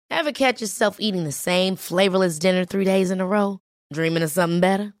Ever catch yourself eating the same flavorless dinner 3 days in a row? Dreaming of something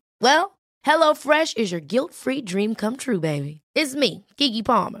better? Well, HelloFresh is your guilt-free dream come true, baby. It's me, Keke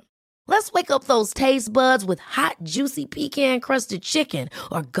Palmer. Let's wake up those taste buds with hot, juicy pecan-crusted chicken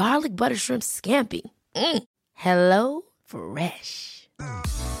or garlic butter shrimp scampi. Hello Fresh.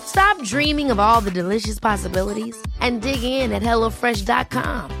 Stop dreaming of all the delicious possibilities and dig in at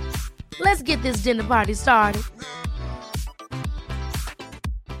HelloFresh.com. Let's get this dinner party started.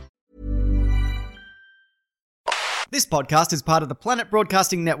 This podcast is part of the Planet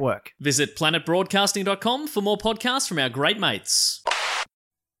Broadcasting Network. Visit planetbroadcasting.com for more podcasts from our great mates.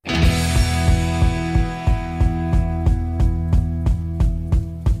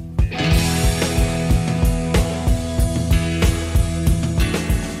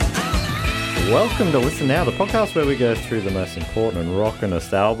 Welcome to Listen Now, the podcast where we go through the most important and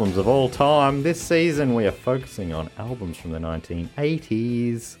rockinest albums of all time. This season we are focusing on albums from the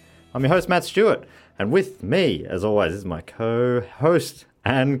 1980s. I'm your host, Matt Stewart, and with me, as always, is my co-host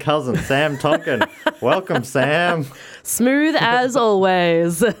and cousin, Sam Tonkin. Welcome, Sam. Smooth as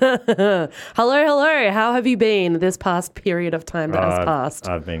always. Hello. How have you been this past period of time that has passed?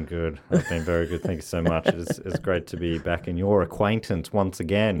 I've been good. I've been very good. Thank you so much. It's great to be back in your acquaintance once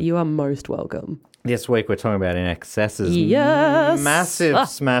again. You are most welcome. This week we're talking about INXS's massive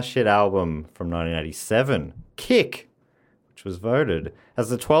smash hit album from 1987, Kick, which was voted as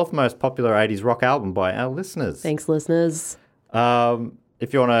the 12th most popular 80s rock album by our listeners. Thanks, listeners.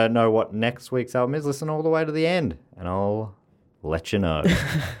 If you want to know what next week's album is, listen all the way to the end, and I'll let you know.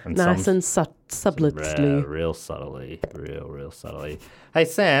 And nice and subtly. Real subtly. Real subtly. Hey,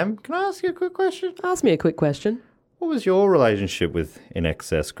 Sam, can I ask you a quick question? Ask me a quick question. What was your relationship with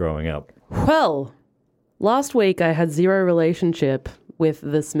INXS growing up? Well, last week I had zero relationship with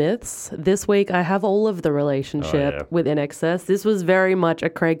the Smiths. This week I have all of the relationship with INXS. This was very much a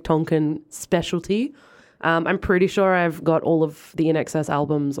Craig Tonkin specialty. I'm pretty sure I've got all of the INXS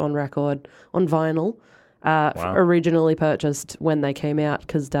albums on record, on vinyl, originally purchased when they came out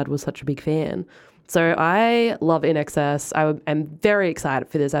because Dad was such a big fan. So I love INXS. I am very excited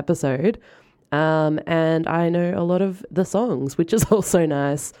for this episode. And I know a lot of the songs, which is also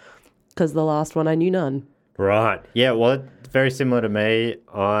nice because the last one I knew none. Right. Yeah, well, it's very similar to me.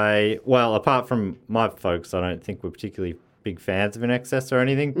 Apart from my folks, I don't think we're particularly big fans of INXS or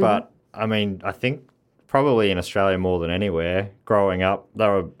anything, but I mean, I think probably in Australia more than anywhere. Growing up, they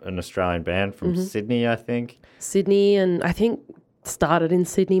were an Australian band from Sydney, I think. Sydney, and I think started in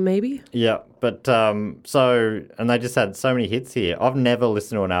Sydney maybe. Yeah, but and they just had so many hits here. I've never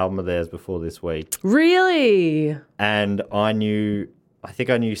listened to an album of theirs before this week. Really? And I think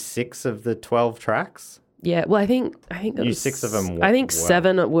I knew 6 of the 12 tracks. Yeah, well, I think it knew was 6 of them. I think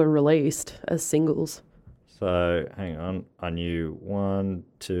 7 were released as singles. So hang on, I knew 1,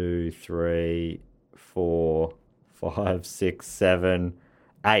 2, 3, 4, 5, 6, 7,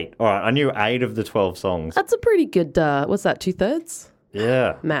 8. All right, I knew 8 of the 12 songs. That's a pretty good, what's that, 2/3?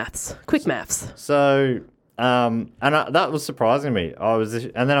 Yeah. Maths. Quick maths. So, that was surprising me.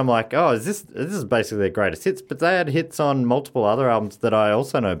 And then I'm like, oh, this is basically their greatest hits. But they had hits on multiple other albums that I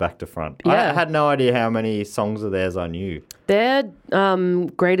also know back to front. Yeah. I had no idea how many songs of theirs I knew. Their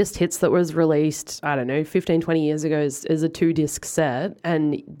greatest hits that was released, 15, 20 years ago is a 2-disc set.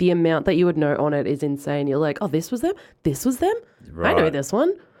 And the amount that you would know on it is insane. You're like, oh, this was them? This was them? Right. I know this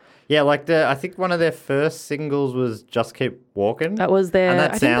one. Yeah, I think one of their first singles was Just Keep Walking. That was their... And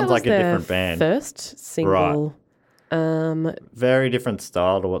that sounds like a different band. First single. Right. Very different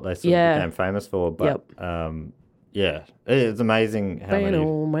style to what they sort of became famous for. But, it's amazing how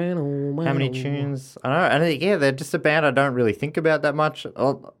many tunes. I know. And, they're just a band I don't really think about that much.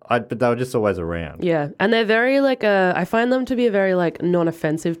 But they were just always around. Yeah. And they're very, I find them to be a very,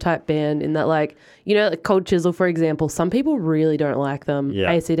 non-offensive type band in that, like Cold Chisel, for example, some people really don't like them. Yeah.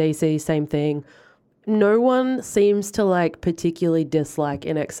 AC/DC, same thing. No one seems to, particularly dislike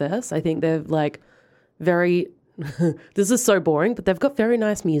INXS. I think they're, very... this is so boring, but they've got very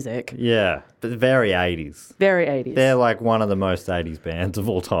nice music. Yeah, but very 80s. Very 80s. They're one of the most 80s bands of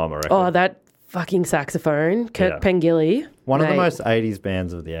all time, I reckon. Oh, that fucking saxophone, Kirk Pengilly. One of the most 80s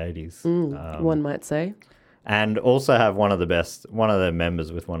bands of the 80s. One might say. And also have one of their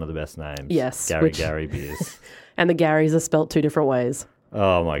members with one of the best names. Yes. Gary Beers. And the Garys are spelt 2 different ways.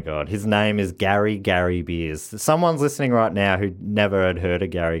 Oh, my God. His name is Gary Beers. Someone's listening right now who never had heard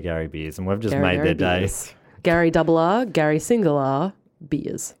of Gary Beers, and we've just made their day. Gary double R, Gary single R,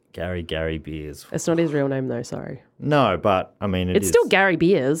 Beers. Gary Beers. It's not his real name, though, sorry. No, but, I mean, it's still Gary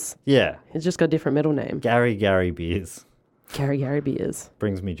Beers. Yeah. He's just got a different middle name. Gary Beers. Gary Beers.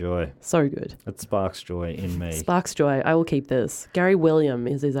 Brings me joy. So good. It sparks joy in me. Sparks joy. I will keep this. Gary William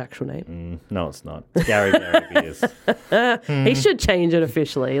is his actual name. No, it's not. It's Gary Beers. He should change it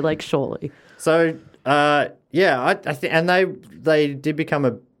officially, like, surely. So, I think, and they did become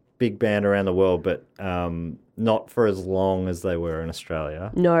a big band around the world, but not for as long as they were in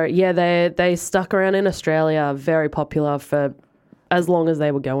Australia. No, yeah, they stuck around in Australia, very popular for as long as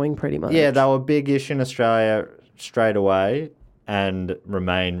they were going, pretty much. Yeah, they were big-ish in Australia straight away and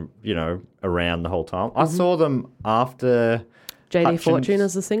remain, around the whole time. I saw them after JD Fortune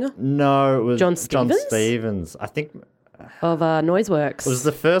as the singer? No, it was John John Stevens? Stevens. I think Of Noiseworks. it was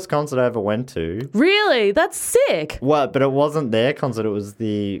the first concert I ever went to. Really? That's sick. Well, but it wasn't their concert. It was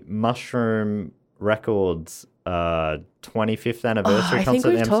the Mushroom Records 25th anniversary I concert think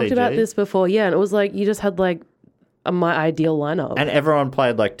we've in MCG. talked about this before. Yeah, and it was like you just had like my ideal lineup. And everyone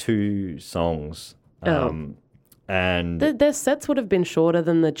played like 2 songs. And Their sets would have been shorter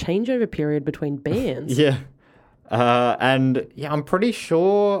than the changeover period between bands. yeah. I'm pretty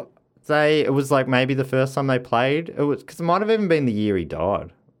sure it was like maybe the first time they played. It was because it might have even been the year he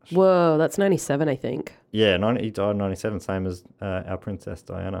died. Whoa, that's 97, I think. Yeah, he died in 97, same as our Princess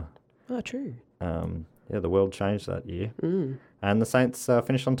Diana. Oh, true. The world changed that year. And the Saints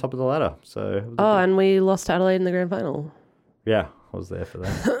finished on top of the ladder. So it was And we lost to Adelaide in the grand final. yeah, I was there for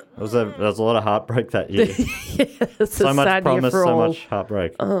that. There was a lot of heartbreak that year. It's So a much sad promise, year for so all. much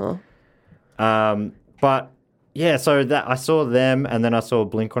heartbreak. But yeah, so that I saw them, and then I saw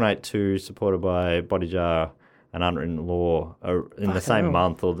Blink-182 supported by Body Jar and Unwritten Law in the same hell.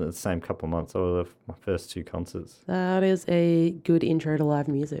 month or the same couple of months. They were my first 2 concerts. That is a good intro to live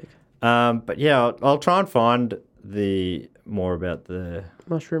music. But yeah, I'll try and find more about the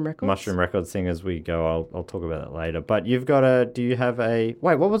Mushroom Records. Mushroom Records thing as we go. I'll talk about that later. But do you have wait,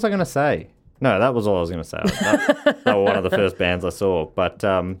 what was I going to say? No, that was all I was going to say. That were one of the first bands I saw. But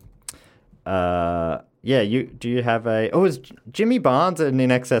do you have it was Jimmy Barnes and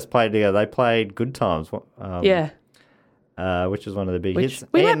In Excess played together. They played Good Times. Which is one of the big hits.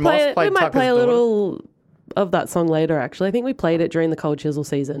 We Ian might Moss play Tucker's a Daughter. little of that song later, actually. I think we played it during the Cold Chisel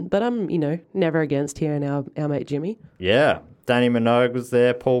season, but I'm, never against hearing our mate Jimmy. Yeah. Danny Minogue was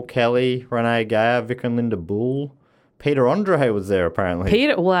there, Paul Kelly, Renee Gayer, Vic and Linda Bull. Peter Andre was there,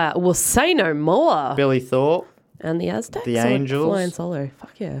 apparently. Wow, well, say no more. Billy Thorpe, And the Aztecs. The are Angels. Flying solo.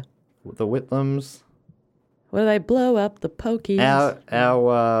 Fuck yeah. the Whitlams. Where they blow up the pokies.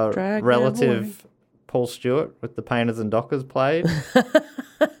 Our Drag relative Paul Stewart with the Painters and Dockers played.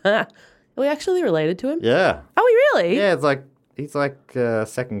 Are we actually related to him? Yeah. Are we really? Yeah, he's like a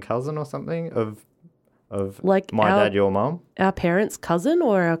second cousin or something of Like my dad, your mum. Our parents' cousin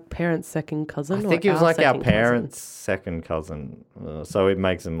or our parents' second cousin? I think or he was like our second parents' second cousin. So it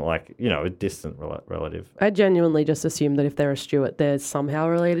makes him like, a distant relative. I genuinely just assume that if they're a Stewart, they're somehow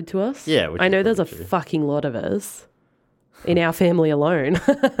related to us. Yeah, which I is know there's a probably true. fucking lot of us in our family alone.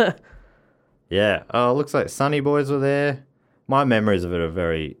 Yeah. Oh, it looks like Sunny Boys were there. My memories of it are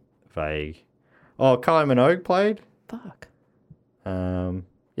very vague. Oh, Kylie Minogue played. Fuck.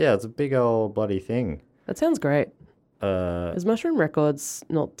 Yeah, it's a big old bloody thing. That sounds great. Is Mushroom Records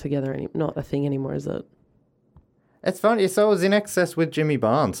not not a thing anymore, is it? It's funny. So it was In Excess with Jimmy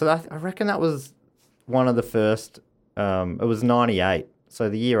Barnes. So I reckon that was one of the first. It was 98. So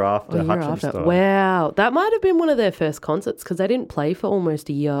the year after Hutchins died. Wow. That might have been one of their first concerts because they didn't play for almost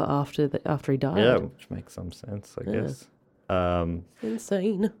a year after he died. Yeah, which makes some sense, I guess.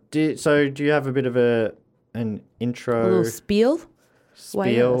 Insane. Do you have a bit of an intro A little spiel? Why,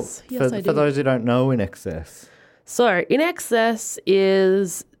 yes. Yes, I do. for those who don't know In Excess? So, In Excess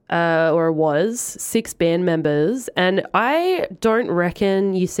is, or was, 6 band members, and I don't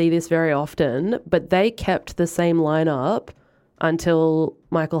reckon you see this very often, but they kept the same lineup until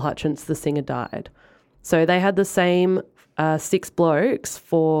Michael Hutchins, the singer, died. So they had the same 6 blokes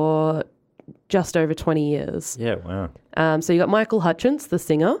for just over 20 years. Yeah, wow. So you got Michael Hutchins, the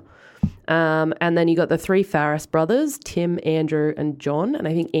singer, and then you got the 3 Farris brothers, Tim, Andrew, and John. And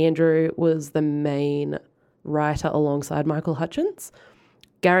I think Andrew was the main writer alongside Michael Hutchins.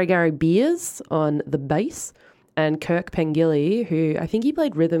 Gary Beers on the bass, and Kirk Pengilly, who I think he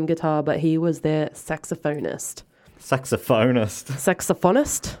played rhythm guitar, but he was their saxophonist. Saxophone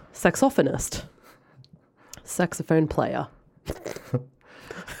player.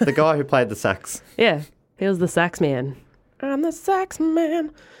 The guy who played the sax. Yeah, he was the sax man. I'm the sax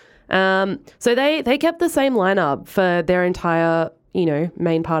man. So they kept the same lineup for their entire,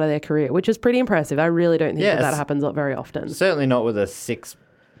 main part of their career, which is pretty impressive. I really don't think that happens very often. Certainly not with a 6-band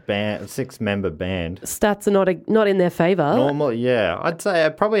six-member band. Stats are not in their favour. Normal, yeah. I'd say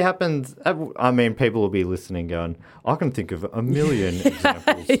it probably happens. I mean, people will be listening going, I can think of a million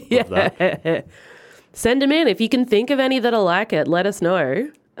examples of that. Send them in. If you can think of any that are like it, let us know,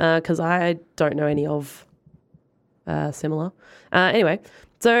 because I don't know any of similar. Anyway,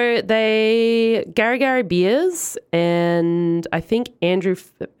 so Gary Beers and I think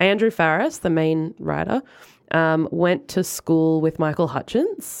Andrew Farris, the main writer, went to school with Michael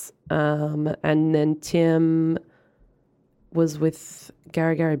Hutchence, and then Tim was with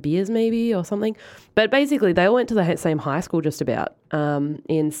Gary Beers maybe or something. But basically they all went to the same high school just about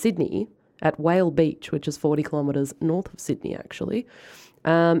in Sydney at Whale Beach, which is 40 kilometres north of Sydney actually.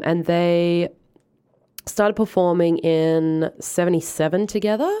 And they started performing in 77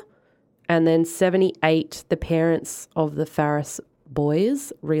 together, and then 78 the parents of the Farris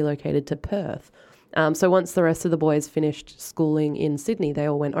boys relocated to Perth. So once the rest of the boys finished schooling in Sydney, they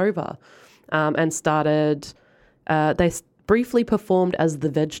all went over and started, they briefly performed as the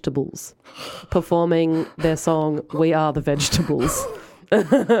Vegetables, performing their song, We Are the Vegetables.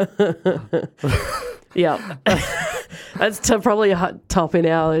 Yeah. That's probably top in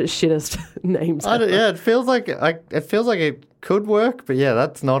our shittest names. Yeah, it feels like it could work, but yeah,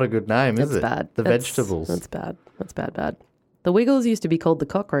 that's not a good name, is it? Bad. The Vegetables. That's bad. That's bad. The Wiggles used to be called the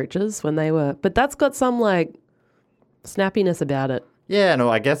Cockroaches when they were, but that's got some like snappiness about it. Yeah, no,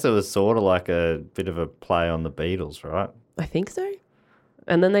 I guess it was sort of like a bit of a play on the Beatles, right? I think so.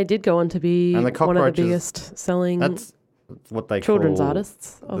 And then they did go on to be one of the biggest selling that's what they children's call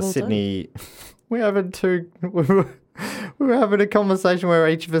artists of the all Sydney. We were having a conversation where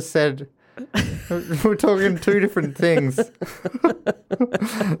each of us said we're talking two different things. It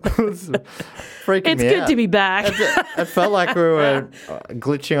was freaking me out. It's good to be back. It felt like we were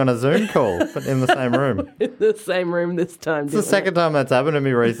glitching on a Zoom call, but in the same room. In the same room this time. It's the second time that's happened to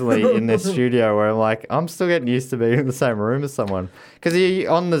me recently in this studio where I'm like, I'm still getting used to being in the same room as someone. Because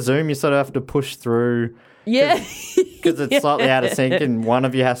on the Zoom, you sort of have to push through. Yeah. Because it's slightly out of sync and one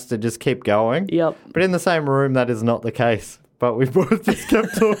of you has to just keep going. Yep. But in the same room, that is not the case. But we both just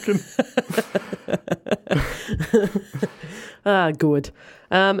kept talking. Good.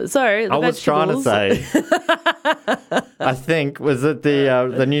 So I was trying to say, I think, was that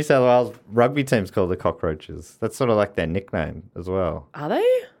the New South Wales rugby team's called the Cockroaches. That's sort of like their nickname as well. Are they?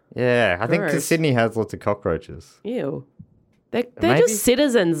 Yeah, I think 'cause Gross. Sydney has lots of cockroaches. Ew. They're Maybe? just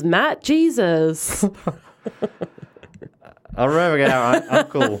citizens, Matt. Jesus. I remember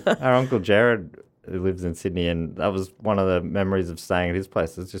our uncle Jared, who lives in Sydney, and that was one of the memories of staying at his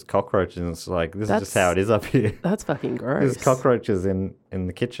place. It's just cockroaches, and it's like this is just how it is up here. That's fucking gross. There's cockroaches in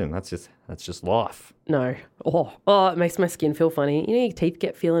the kitchen. That's just life. No. Oh, it makes my skin feel funny. You know, your teeth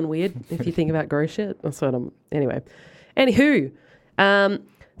get feeling weird if you think about gross shit. That's what I'm. Anyway. Anywho,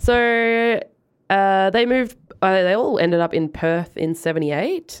 so they moved. They all ended up in Perth in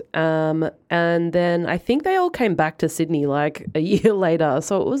 78, and then I think they all came back to Sydney like a year later.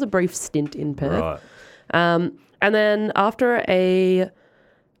 So it was a brief stint in Perth. Right. And then after I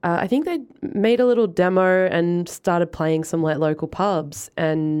think they made a little demo and started playing some like local pubs.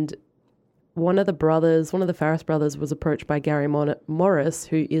 And one of the Farris brothers was approached by Gary Morris,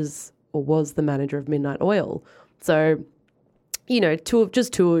 who is or was the manager of Midnight Oil. So, you know, two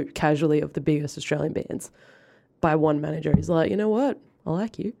casually of the biggest Australian bands by one manager. He's like, you know what? I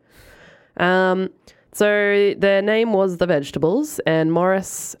like you. So their name was The Vegetables, and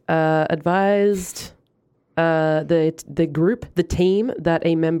Morris advised the group, the team, that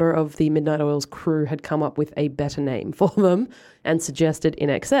a member of the Midnight Oil's crew had come up with a better name for them and suggested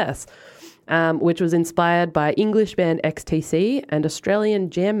In Excess, which was inspired by English band XTC and Australian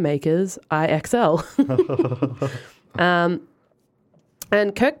jam makers IXL.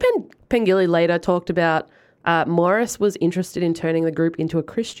 And Kirk Pengilly later talked about Morris was interested in turning the group into a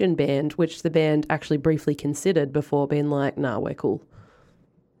Christian band, which the band actually briefly considered before being like, nah, we're cool.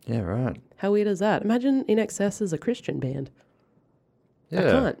 Yeah, right. How weird is that? Imagine In Excess as a Christian band. Yeah.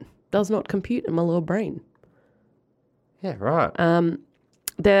 I can't. Does not compute in my little brain. Yeah, right.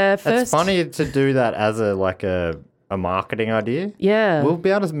 Their first... It's funny to do that as a marketing idea. Yeah. We'll be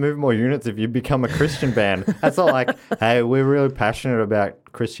able to move more units if you become a Christian band. That's not like, hey, we're really passionate about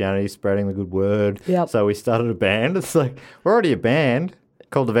Christianity, spreading the good word. Yep. So we started a band. It's like, we're already a band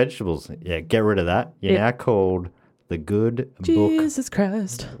called The Vegetables. Yeah, get rid of that. You're now called The Good Book. Jesus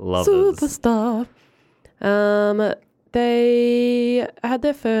Christ. Lovers. Superstar. They had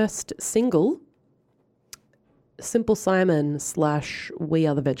their first single, Simple Simon / We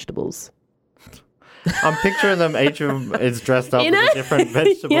Are the Vegetables. I'm picturing them. Each of them is dressed up In as a- a different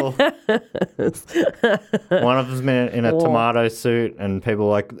vegetable. One of them's in a Whoa. tomato suit, and people are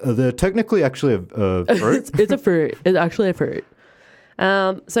like, they're technically actually a fruit. It's a fruit. It's actually a fruit.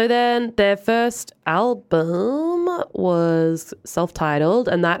 So then their first album was self-titled,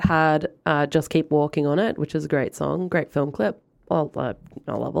 and that had Just Keep Walking on it, which is a great song, great film clip. Well, I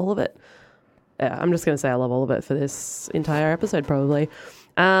love all of it. Yeah, I'm just going to say I love all of it for this entire episode, probably.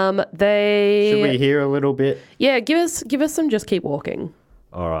 Should we hear a little bit? Yeah, give us some Just Keep Walking.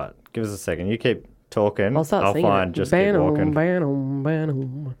 All right, give us a second. You keep talking. I'll start singing find it. Just Keep Walking.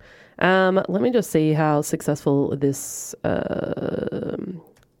 Let me just see how successful this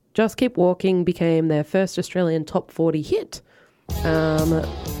Just Keep Walking became their first Australian top 40 hit, and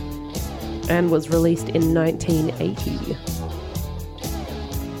was released in 1980.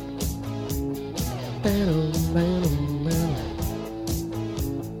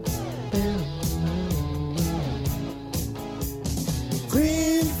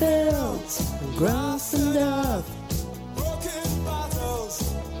 Green fields, grass and earth, broken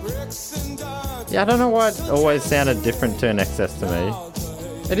bottles, bricks and dirt. Yeah, I don't know why it always sounded different to NXS to me.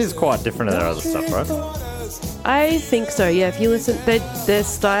 It is quite different to their other stuff, right? I think so, yeah. If you listen, their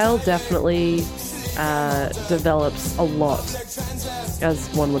style definitely develops a lot, as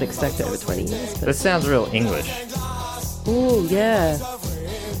one would expect over 20 years. But, This sounds real English. ooh, yeah.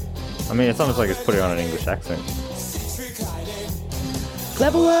 I mean, it's almost like it's putting on an English accent.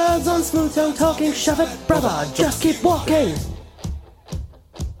 Clever words on smooth tongue talking, shove it, brother, just keep walking.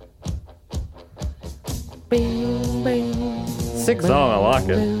 Bing, bing. Sick song, I like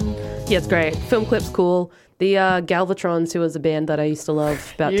it. Yeah, it's great. Film clip's cool. The Galvatrons, who was a band that I used to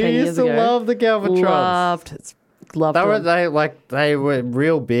love about 10 years ago. You used to love the Galvatrons. Loved them. They were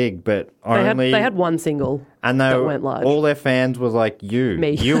real big, but They had one single and that went large. all their fans was like you,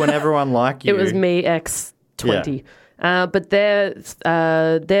 Me. you and everyone like you. It was me X 20. But their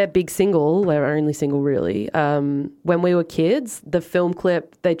big single, their only single really, when we were kids, the film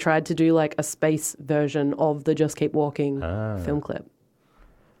clip, they tried to do like a space version of the Just Keep Walking film clip.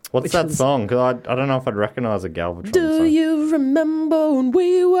 What's that song? Because I don't know if I'd recognize a Galvatron Do song. you remember when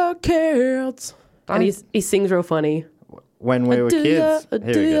we were kids? And he sings real funny. When we were kids. Here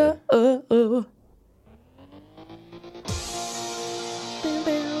we go.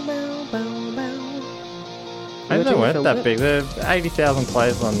 Maybe they weren't that big. They're 80,000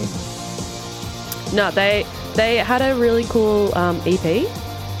 plays on. No, they had a really cool EP,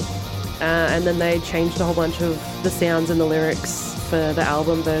 and then they changed a whole bunch of the sounds and the lyrics for the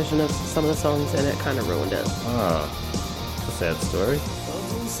album version of some of the songs, and it kind of ruined it. Oh, it's a sad story.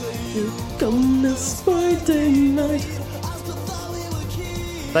 Come this Friday night.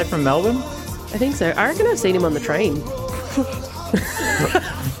 They from Melbourne? I think so. I reckon I've seen him on the train.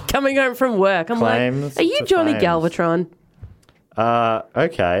 Coming home from work. I'm Claims like, are you to Johnny fames. Galvatron?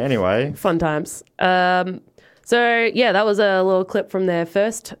 Okay, anyway. Fun times. So, yeah, that was a little clip from their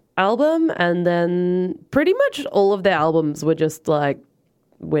first album, and then pretty much all of their albums were just, like,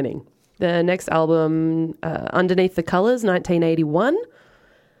 winning. The next album, Underneath the Colours, 1981.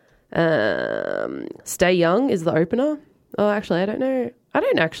 Stay Young is the opener. Oh, actually, I don't know. I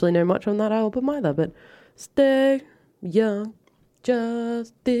don't actually know much on that album either, but Stay Young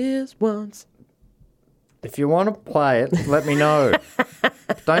just this once. If you want to play it, let me know.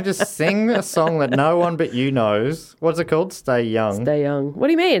 Don't just sing a song that no one but you knows. What's it called? Stay Young. Stay Young. What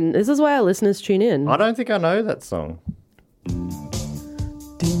do you mean? This is why our listeners tune in. I don't think I know that song.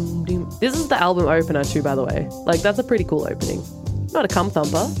 This is the album opener too, by the way. Like, that's a pretty cool opening. Not a cum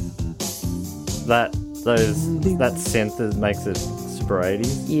thumper. That synth that makes it super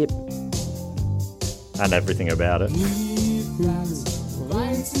 80s Yep. and everything about it.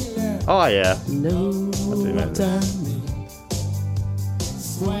 Oh yeah. No. I do know this.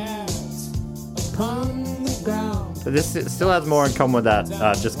 But this still has more in common with that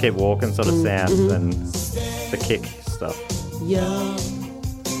Just Keep Walking sort of sound than the kick stuff. Young,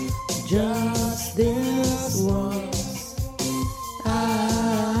 just this once.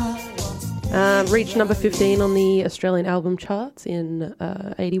 Reached number 15 on the Australian album charts in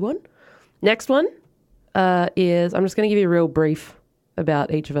 81. Next one is, I'm just going to give you a real brief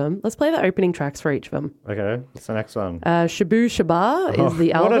about each of them. Let's play the opening tracks for each of them. Okay, what's the next one? Shabu Shabar is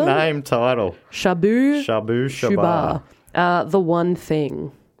the album. What a name title. Shabu Shabu Shabar. The One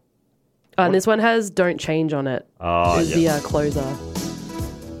Thing. And this one has Don't Change on it. Oh, is yeah. the closer.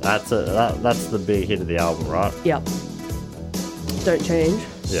 That's the big hit of the album, right? Yep. Don't Change.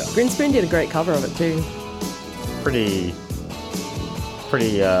 Yeah. Grinspoon did a great cover of it too. Pretty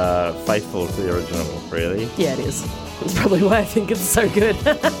faithful to the original, really. Yeah, it is. That's probably why I think it's so good.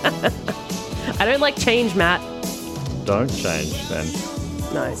 I don't like change, Matt. Don't change then.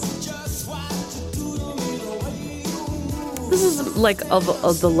 Nice. This is like of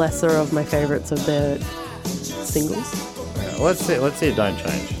the lesser of my favorites of their singles. Yeah, let's see Don't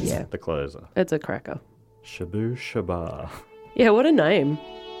Change. Yeah. The closer. It's a cracker. Shabu Shaba. Yeah, what a name.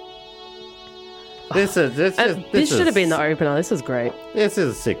 This should have been the opener. This is great. This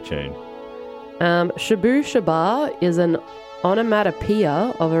is a sick tune. Shabu Shaba is an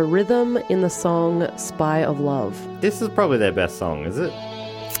onomatopoeia of a rhythm in the song Spy of Love. This is probably their best song, is it?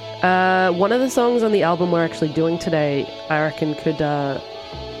 One of the songs on the album we're actually doing today, I reckon, could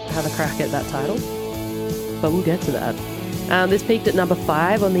have a crack at that title. But we'll get to that. This peaked at number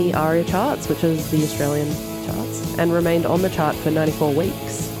 5 on the ARIA charts, which is the Australian charts, and remained on the chart for 94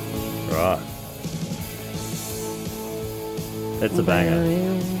 weeks. Right. It's a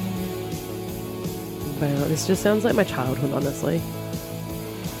banger. This just sounds like my childhood, honestly.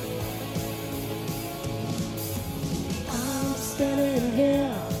 I'm standing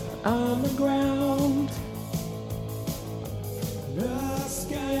here on the ground. The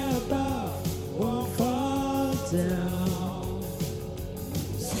sky above will fall down.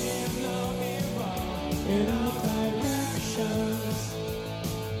 Seeing no evil in all directions.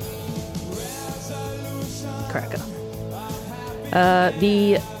 Resolution. Cracker.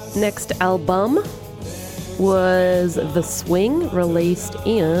 The next album was The Swing, released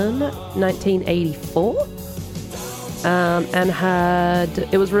in 1984. And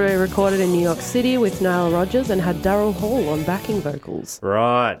it was recorded in New York City with Nile Rodgers and had Daryl Hall on backing vocals.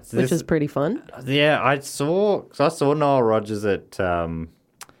 Right. Which is pretty fun. Yeah, I saw Nile Rodgers at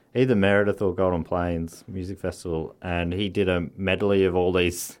either Meredith or Golden Plains Music Festival, and he did a medley of all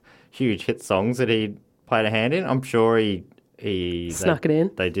these huge hit songs that he played a hand in. I'm sure he snuck it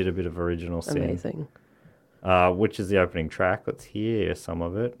in. They did a bit of original sing. Amazing. Which is the opening track. Let's hear some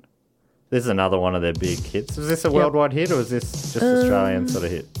of it. This is another one of their big hits. Was this a worldwide hit, or was this just Australian sort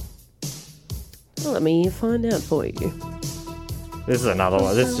of hit? Well, let me find out for you. This is another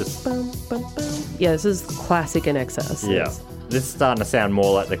one. This just... Yeah, this is classic In Excess. Yeah. This is starting to sound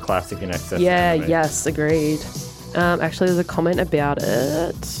more like the classic In Excess. Yeah, yes, agreed. Actually, there's a comment about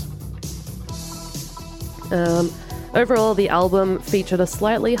it. Overall, the album featured a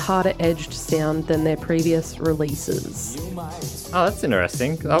slightly harder-edged sound than their previous releases. Oh, that's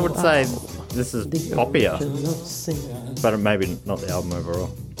interesting. I would say this is poppier, but maybe not the album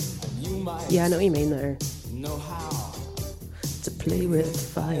overall. Yeah, I know what you mean, though. To play with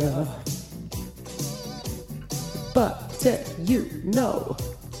fire, but you know,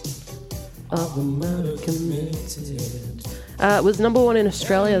 I'm not committed. It was number 1 in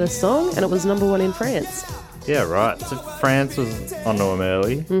Australia, the song, and it was number 1 in France. Yeah, right. So France was onto them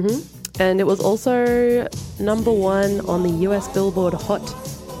early. Mm-hmm. And it was also number 1 on the US Billboard Hot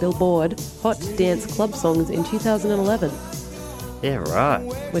Dance Club Songs in 2011. Yeah, right.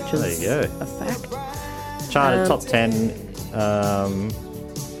 Which is there you go. A fact. Charted top 10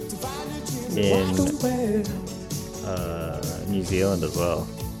 in New Zealand as well.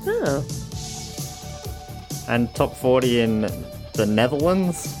 Oh. And top 40 in the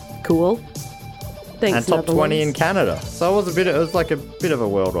Netherlands. Cool. Thanks, and top 20 in Canada. So it was like a bit of a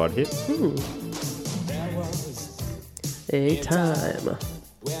worldwide hit. A time.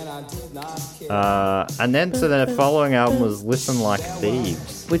 And then the following album was Listen Like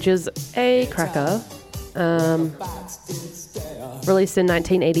Thieves, which is a cracker. Released in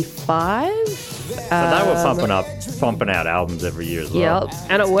 1985. So they were pumping out albums every year as well. Yeah,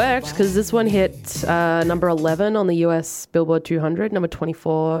 and it worked because this one hit number 11 on the US Billboard 200, number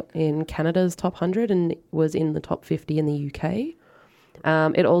 24 in Canada's top 100, and was in the top 50 in the UK.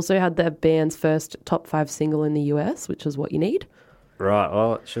 It also had the band's first top 5 single in the US, which is what you need. Right.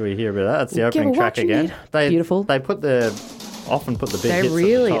 Well, should we hear a bit of that? That's the opening track again. Beautiful. They often put the big hits They at the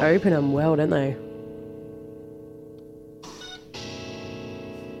really top. open them well, don't they?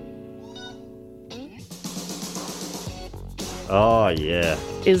 Oh, yeah.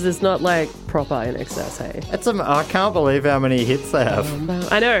 Is this not like proper In Excess, hey? I can't believe how many hits they have.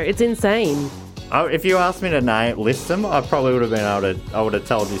 I know, it's insane. If you asked me to list them, I probably would have been able to. I would have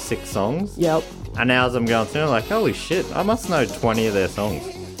told you 6 songs. Yep. And now as I'm going through, I'm like, holy shit, I must know 20 of their songs.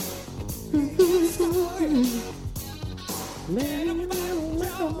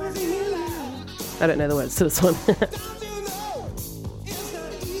 I don't know the words to this one.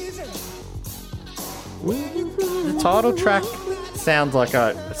 The title track sounds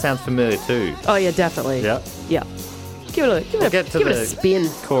familiar too. Oh yeah, definitely. Yeah. Yeah. Give it a spin.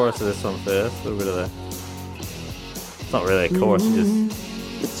 Chorus of this one first. A little bit of the. It's not really a chorus.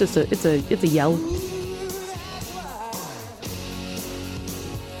 It's a yell.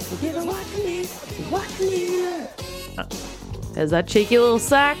 There's that cheeky little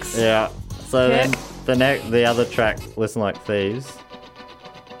sax. Yeah. So Okay. then the other track, Listen Like Thieves.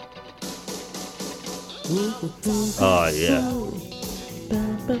 Oh yeah.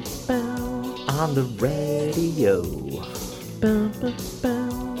 On the radio.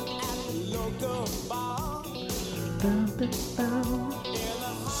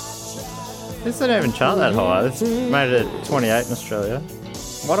 This didn't even chart that high. This made it 28 in Australia.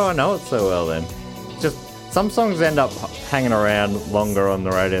 Why do I know it so well then? Just some songs end up hanging around longer on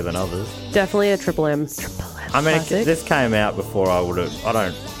the radio than others. Definitely a Triple M. I mean, classic. this came out before I would have. I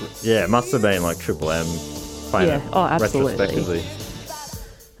don't. Yeah, it must have been like Triple M. Playing Yeah, it oh, absolutely. retrospectively.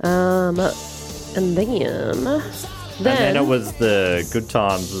 And then it was the Good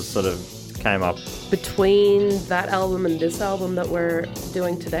Times was sort of came up. between that album and this album that we're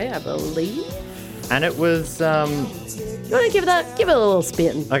doing today, I believe. And it was You want to give it a little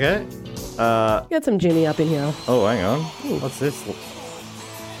spin. okay. Get some Ginny up in here. Oh, hang on. What's this?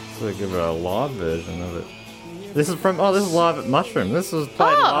 We'll give it a live version of it. This is live at Mushroom. This was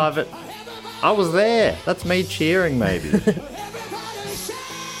played live at. I was there. That's me cheering, maybe.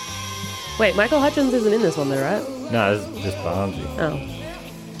 Wait, Michael Hutchins isn't in this one though, right? No, it's just Barnsey. Oh.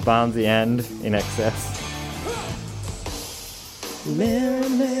 Barnsey and In Excess. Mary,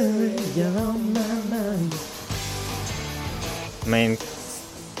 Mary, you're on my mind. I mean,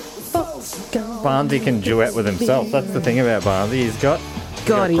 Barnsey can duet with himself. That's the thing about Barnsey. He's got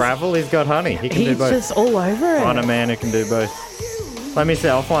gravel, he's got honey. He can do He's both. just all over it. Find a man who can do both. Let me see.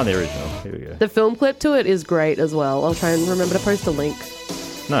 I'll find the original. Here we go. The film clip to it is great as well. I'll try and remember to post a link.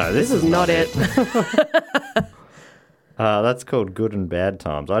 No, This is not it. That's called Good and Bad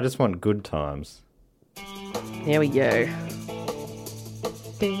Times. I just want good times. Here we go.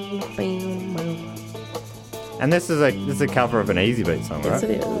 And this is a cover of an Easy Beat song, Yes,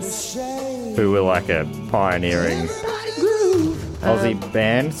 right? it is. Who were like a pioneering Aussie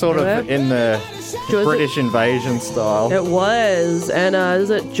band, sort of yeah. in the British invasion style. It was. And is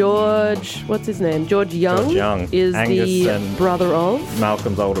it George, what's his name? George Young? George Young. Is Angus the and brother of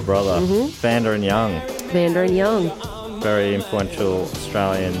Malcolm's older brother, Vander and Young. Vander and Young. Very influential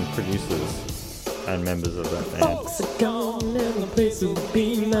Australian producers and members of that band.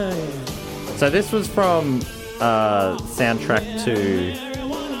 So this was from soundtrack to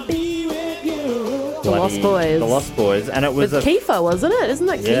The Lost Boys. The Lost Boys, and it was With Kiefer, wasn't it? Isn't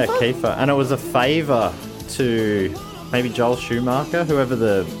that Kiefer? yeah, Kiefer, and it was a favour to maybe Joel Schumacher, whoever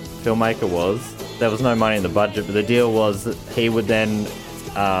the filmmaker was. There was no money in the budget, but the deal was that he would then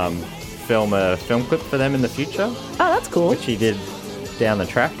film a film clip for them in the future, Oh, that's cool. which he did down the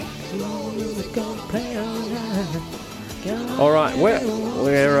track. All right, we're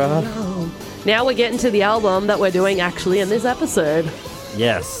Now we're getting to the album that we're doing actually in this episode.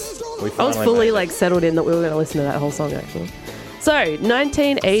 yes. We I was finally fully made it. settled in that we were going to listen to that whole song actually. So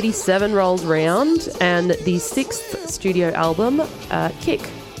 1987 rolls round, and the 6th studio album, Kick,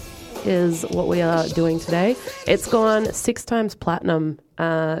 is what we are doing today. It's gone 6 times platinum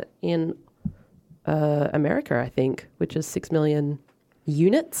in America, I think, which is 6 million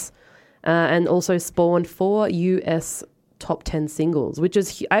units, and also spawned 4 US top 10 singles, which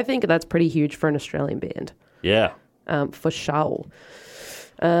is, I think that's pretty huge for an Australian band, Yeah. for sure.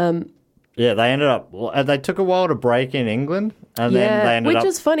 Yeah, they ended up. They took a while to break in England, and then they ended which up.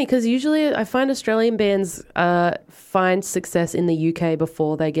 is funny because usually I find Australian bands find success in the UK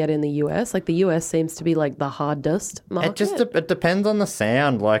before they get in the US. Like the US seems to be like the hardest market. It just it depends on the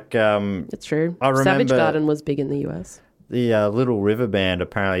sound. Like It's true. I remember Savage Garden was big in the US. the Little River Band.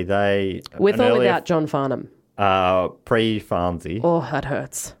 Apparently, they With an or earlier, without John Farnham. pre-Farnsey. Oh, that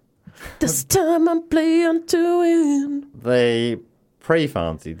hurts. This time I'm playing to win. They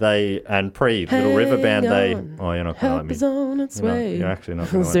pre-Farnsey. They and Little River Band. They. on. Oh, you're not going to let Help me. is on its way. You're actually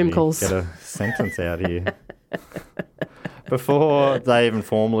not going to Zoom let me calls. get a sentence out here. Before they even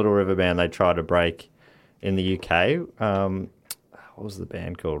formed Little River Band, they tried to break in the UK. What was the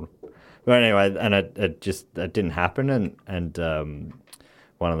band called? But anyway, and it didn't happen. And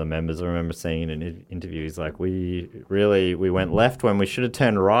one of the members, I remember seeing in an interview, he's like, we went left when we should have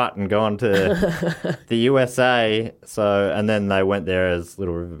turned right and gone to the USA. So, and then they went there as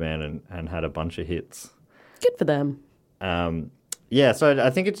Little River Band and had a bunch of hits. Good for them. Yeah, so I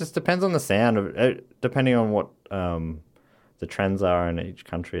think it just depends on the sound, depending on what the trends are in each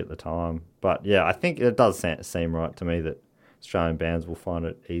country at the time. But yeah, I think it does seem right to me that Australian bands will find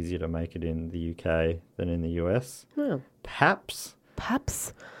it easier to make it in the UK than in the US. Oh. Perhaps.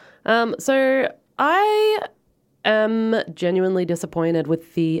 So I am genuinely disappointed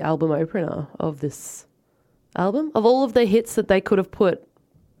with the album opener of this album. Of all of the hits that they could have put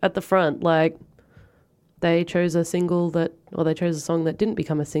at the front. Like, they chose a song that didn't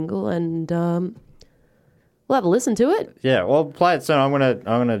become a single, and we'll have a listen to it. Yeah, well, play it soon. I'm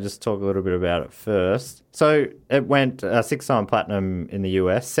gonna just talk a little bit about it first. So it went 6-time platinum in the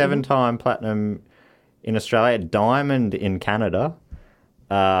US, 7-time platinum in Australia, diamond in Canada,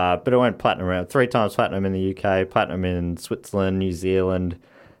 but it went platinum around 3 times platinum in the UK, platinum in Switzerland, New Zealand,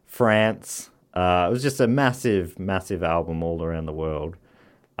 France. It was just a massive, massive album all around the world.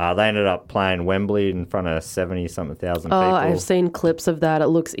 They ended up playing Wembley in front of 70-something thousand people. Oh, I've seen clips of that. It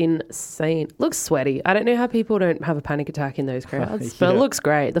looks insane. Looks sweaty. I don't know how people don't have a panic attack in those crowds, but it looks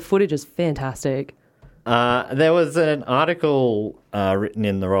great. The footage is fantastic. There was an article written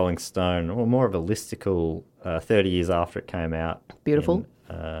in the Rolling Stone, or more of a listicle, 30 years after it came out. Beautiful.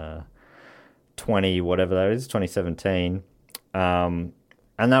 2017. And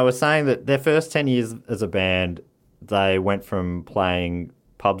they were saying that their first 10 years as a band, they went from playing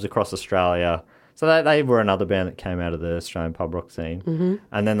pubs across Australia. So they were another band that came out of the Australian pub rock scene. Mm-hmm.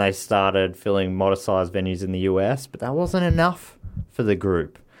 And then they started filling modest-sized venues in the US, but that wasn't enough for the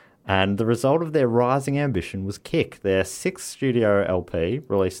group. And the result of their rising ambition was Kick, their 6th studio LP,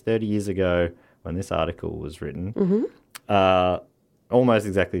 released 30 years ago when this article was written. Almost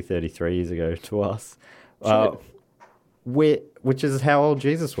exactly 33 years ago to us. Which is how old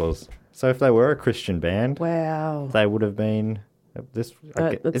Jesus was. So if they were a Christian band, wow, they would have been this.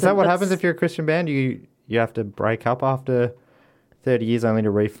 Is that what happens if you're a Christian band? You have to break up after 30 years only to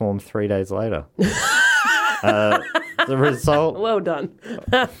reform 3 days later. The result. Well done.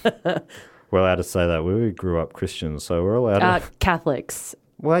 We're allowed to say that. We grew up Christians, so we're allowed to. Catholics.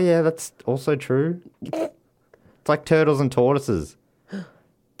 Well, yeah, that's also true. It's like turtles and tortoises.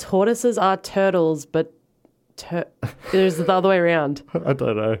 Tortoises are turtles, but there's the other way around. I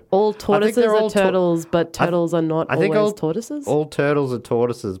don't know. All tortoises are turtles, but turtles are not always tortoises? All turtles are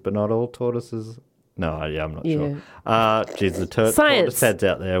tortoises, but not all tortoises. No, yeah, I'm not sure. Geez, the tortoise heads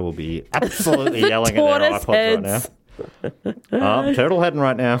out there will be absolutely yelling at their iPods right now. I'm turtle heading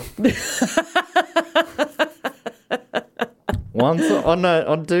right now. Once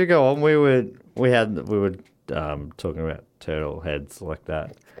on Do Go On, we were talking about turtle heads like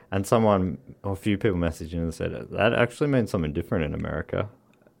that, and a few people messaged in and said that actually means something different in America.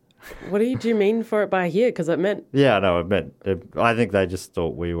 What do you mean for it by here? Because it meant... Yeah, no, it meant... I think they just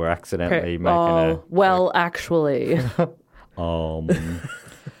thought we were accidentally making actually.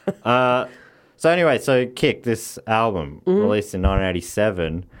 So anyway, Kick, this album, released in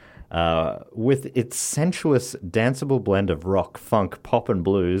 1987, with its sensuous, danceable blend of rock, funk, pop and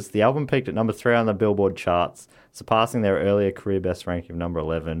blues, the album peaked at number 3 on the Billboard charts, surpassing their earlier career best ranking of number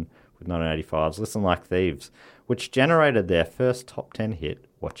 11 with 1985's Listen Like Thieves, which generated their first top 10 hit,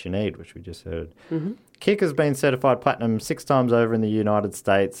 What You Need, which we just heard. Mm-hmm. Kick has been certified platinum 6 times over in the United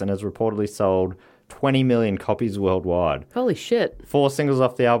States and has reportedly sold 20 million copies worldwide. Holy shit. 4 singles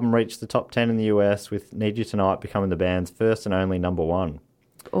off the album reached the top 10 in the US, with Need You Tonight becoming the band's first and only number 1.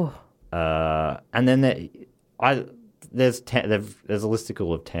 Oh. And then there's a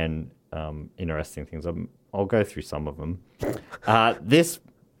listicle of 10 interesting things. I'll go through some of them. This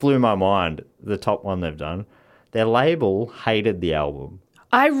blew my mind, the top one they've done. Their label hated the album.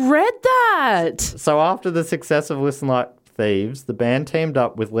 I read that. So after the success of Listen Like Thieves, the band teamed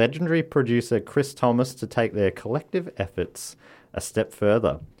up with legendary producer Chris Thomas to take their collective efforts a step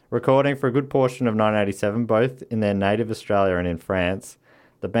further. Recording for a good portion of 1987, both in their native Australia and in France,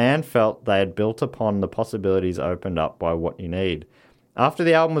 the band felt they had built upon the possibilities opened up by What You Need. After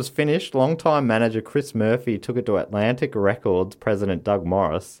the album was finished, longtime manager Chris Murphy took it to Atlantic Records president Doug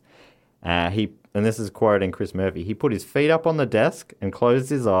Morris. And this is quoting Chris Murphy, he put his feet up on the desk and closed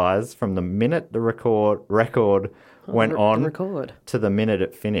his eyes from the minute the record went on to the minute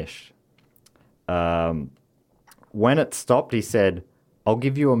it finished. When it stopped, he said, I'll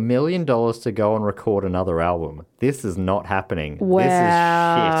give you $1 million to go and record another album. This is not happening.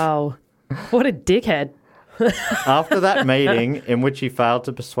 Wow. This is shit. What a dickhead. After that meeting, in which he failed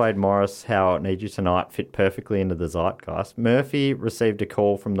to persuade Morris how Need You Tonight fit perfectly into the zeitgeist, Murphy received a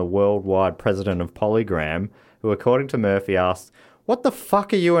call from the worldwide president of Polygram, who, according to Murphy, asked, what the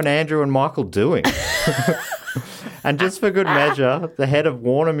fuck are you and Andrew and Michael doing? And just for good measure, the head of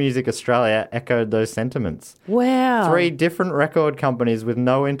Warner Music Australia echoed those sentiments. Wow. 3 different record companies with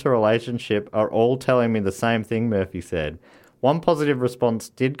no interrelationship are all telling me the same thing, Murphy said. One positive response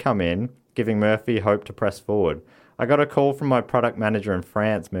did come in, giving Murphy hope to press forward. I got a call from my product manager in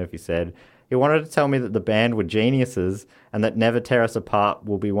France, Murphy said. He wanted to tell me that the band were geniuses and that Never Tear Us Apart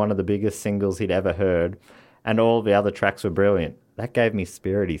will be one of the biggest singles he'd ever heard, and all the other tracks were brilliant. That gave me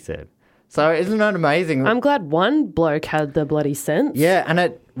spirit, he said. So isn't that amazing? I'm glad one bloke had the bloody sense. Yeah,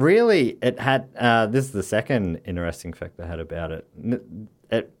 and really, it had, this is the second interesting fact I had about it.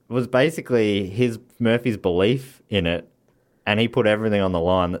 It was basically Murphy's belief in it, and he put everything on the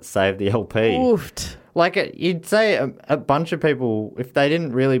line that saved the LP. Oofed. Like, you'd say a bunch of people, if they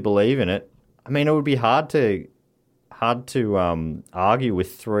didn't really believe in it, I mean, it would be hard to argue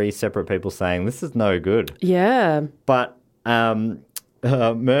with three separate people saying this is no good. Yeah. But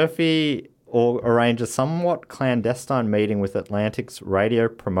Murphy arranged a somewhat clandestine meeting with Atlantic's radio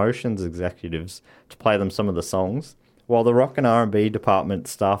promotions executives to play them some of the songs, while the rock and R&B department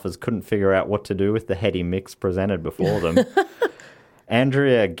staffers couldn't figure out what to do with the heady mix presented before them.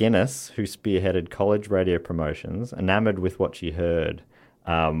 Andrea Guinness, who spearheaded college radio promotions, enamored with what she heard,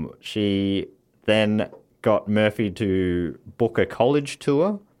 she then got Murphy to book a college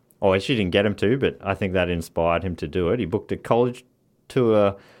tour. Oh, she didn't get him to, but I think that inspired him to do it. He booked a college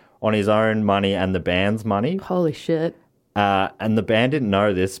tour on his own money and the band's money. Holy shit. And the band didn't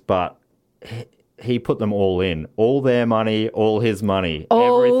know this, but he put them all in. All their money, all his money.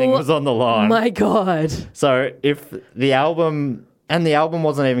 Oh, everything was on the line. My God. So if the album... And the album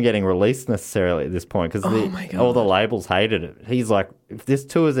wasn't even getting released necessarily at this point because all the labels hated it. He's like, if this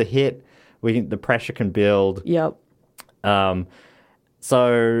tour is a hit, the pressure can build. Yep.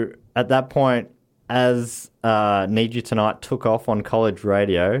 So at that point, as Need You Tonight took off on college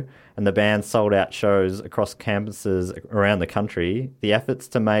radio and the band sold out shows across campuses around the country, the efforts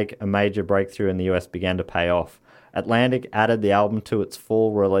to make a major breakthrough in the US began to pay off. Atlantic added the album to its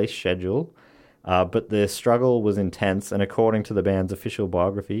full release schedule, but the struggle was intense, and according to the band's official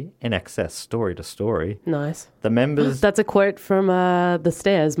biography, INXS, Story to Story. Nice. The members... That's a quote from The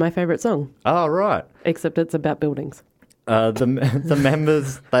Stairs, my favourite song. Oh, right. Except it's about buildings. The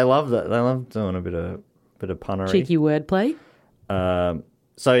members, they love that. They love doing a bit of punnery. Cheeky wordplay.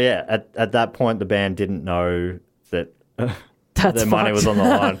 So, yeah, at that point, the band didn't know that Their money was on the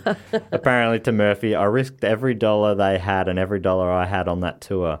line. Apparently to Murphy, I risked every dollar they had and every dollar I had on that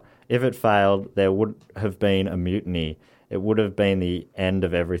tour. If it failed, there would have been a mutiny. It would have been the end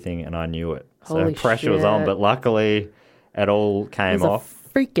of everything, and I knew it. Holy so pressure was on, but luckily it all came off.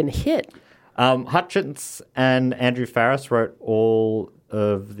 A freaking hit. Hutchins and Andrew Farris wrote all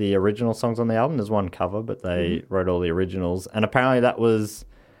of the original songs on the album. There's one cover, but they wrote all the originals. And apparently that was...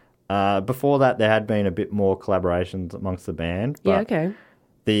 before that, there had been a bit more collaborations amongst the band. But yeah, okay.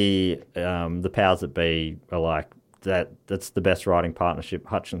 The powers that be are like, that's the best writing partnership.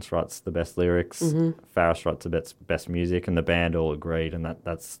 Hutchins writes the best lyrics, Farris writes the best music, and the band all agreed, and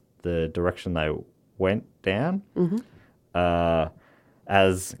that's the direction they went down.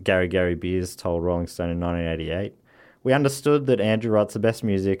 As Gary Beers told Rolling Stone in 1988, we understood that Andrew writes the best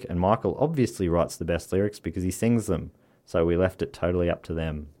music, and Michael obviously writes the best lyrics because he sings them. So we left it totally up to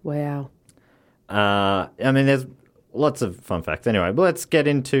them. Wow. I mean, there's lots of fun facts. Anyway, but let's get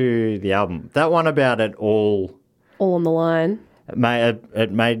into the album. That one about it all on the line.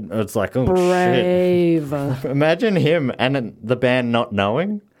 It's like, oh, brave. Shit. Imagine him and the band not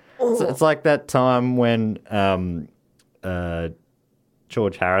knowing. It's like that time when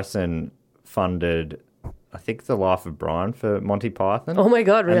George Harrison funded, I think, The Life of Brian for Monty Python. Oh my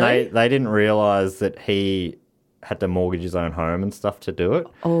God, really? And they didn't realise that he had to mortgage his own home and stuff to do it.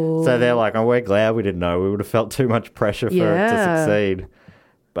 Oh. So they're like, we're glad we didn't know. We would have felt too much pressure for it to succeed.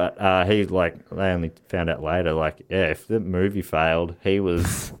 But they only found out later, if the movie failed, he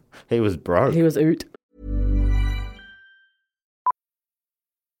was broke. He was oot.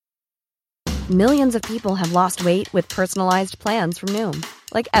 Millions of people have lost weight with personalized plans from Noom.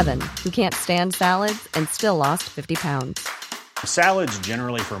 Like Evan, who can't stand salads and still lost 50 pounds. Salads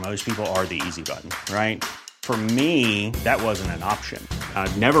generally for most people are the easy button, right? For me, that wasn't an option.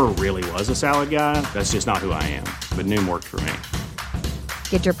 I never really was a salad guy. That's just not who I am. But Noom worked for me.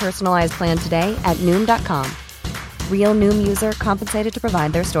 Get your personalized plan today at Noom.com. Real Noom user compensated to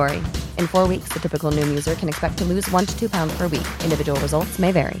provide their story. In 4 weeks, the typical Noom user can expect to lose 1 to 2 pounds per week. Individual results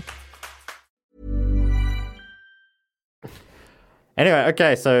may vary. Anyway,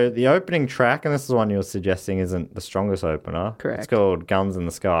 okay, so the opening track, and this is the one you were suggesting isn't the strongest opener. Correct. It's called Guns in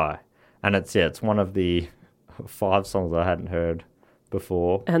the Sky. And it's one of the 5 songs I hadn't heard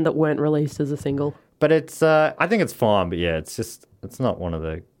before. And that weren't released as a single. But it's, I think it's fine, but yeah, it's not one of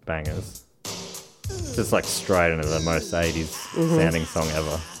the bangers. It's just like straight into the most 80s sounding song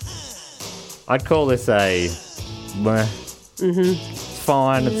ever. I'd call this a meh. It's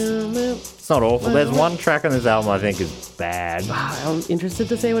fine. It's not awful. There's one track on this album I think is bad. I'm interested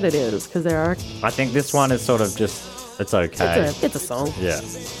to see what it is, because there are... I think this one is sort of just, it's okay. It's a song. Yeah.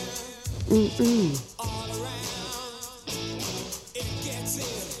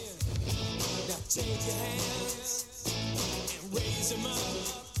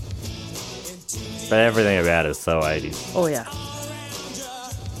 But everything about it is so 80s. Oh, yeah.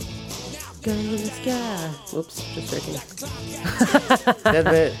 Gun in the sky. Whoops, just joking.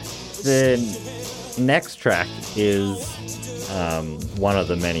 The next track is one of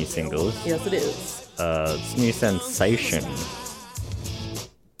the many singles. Yes, it is. It's New Sensation.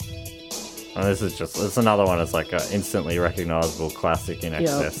 And this is it's another one that's like an instantly recognizable classic In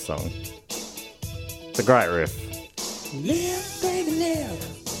Excess song. It's a great riff. Live, baby, live.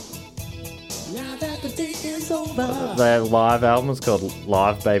 Now that the day is over. Their live album is called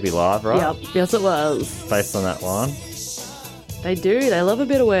Live Baby Live, right? Yep, yes it was. Based on that line. They do, they love a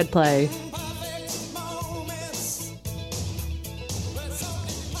bit of wordplay.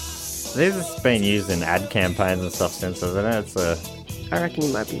 This has been used in ad campaigns and stuff since, hasn't it? I reckon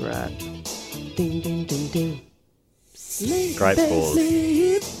you might be right. Ding, ding, ding, ding. Great pause.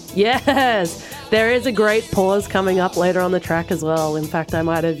 Yes! There is a great pause coming up later on the track as well. In fact, I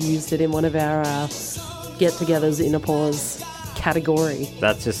might have used it in one of our get-togethers in a pause category.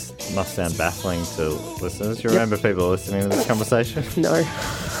 That just must sound baffling to listeners. Do you remember people listening to this conversation? No.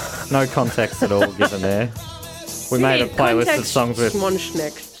 No context at all given there. We made a playlist of songs with... I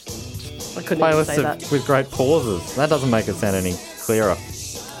couldn't even say that. With great pauses. That doesn't make it sound any clearer.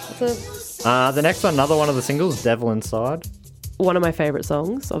 The next one, another one of the singles, Devil Inside. One of my favourite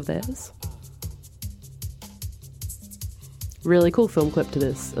songs of theirs. Really cool film clip to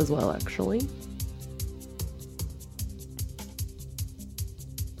this as well, actually.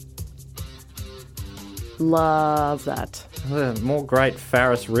 Love that. More great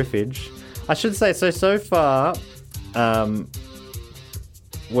Faris riffage. I should say, so far,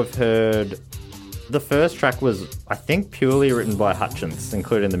 we've heard... The first track was, I think, purely written by Hutchence,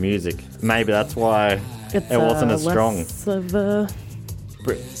 including the music. Maybe that's why it wasn't as strong.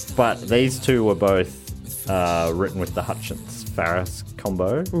 But these two were both written with the Hutchence-Faris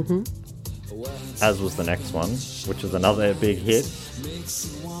combo, as was the next one, which is another big hit.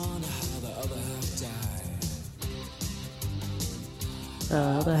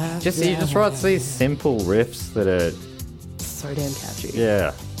 He just writes these simple riffs that are so damn catchy.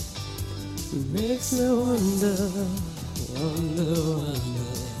 Yeah. Makes me wonder.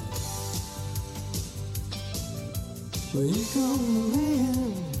 When you come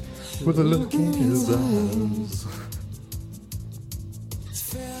in with a look in his eyes,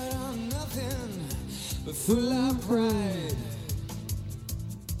 fed on nothing but full of pride.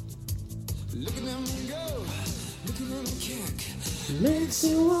 Look at them go, look at them kick. Makes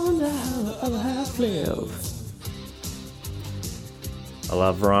you wonder how the other half live. I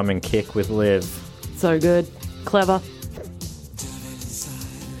love rhyming kick with live. So good. Clever.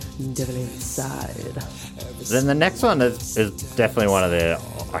 Devil Inside. Then the next one is definitely one of their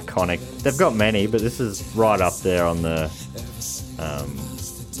iconic... They've got many, but this is right up there on the...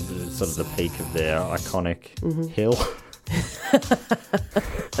 sort of the peak of their iconic hill.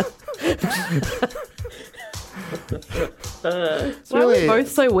 Why are we both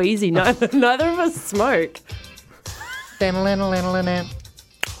so wheezy? Neither of us smoke.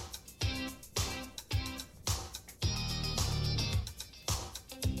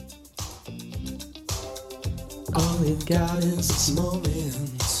 All we've got is this moment.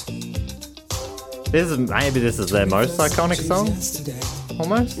 This is their most iconic song,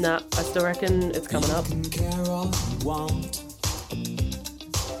 almost. Nah, I still reckon it's coming up.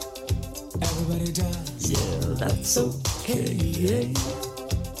 Everybody does. Yeah, that's okay. Yeah.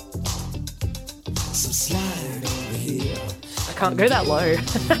 So slide over here. I can't go that low.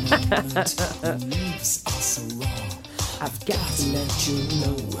 I've got to let you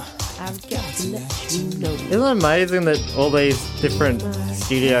know. I've got to let you know. Isn't it amazing that all these different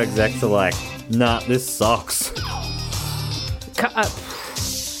studio execs are like, nah, this sucks. I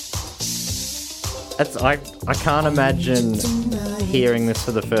can't imagine hearing this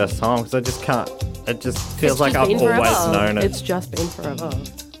for the first time because I just can't. It just feels like I've always known it. It's just been forever.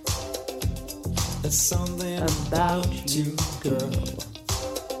 There's something about you, girl.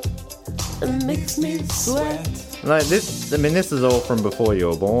 It makes me sweat. Like this is all from before you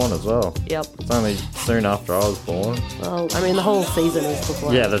were born as well. Yep. It's only soon after I was born. Well, I mean, the whole season is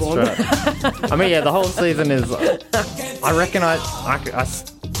before I was born. Right. I mean, yeah, the whole season is... I reckon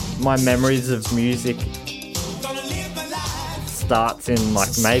my memories of music starts in,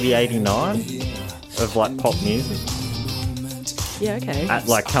 like, maybe 89 of, like, pop music. Yeah, okay.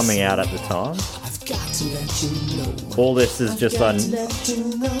 Like, coming out at the time. All this is just I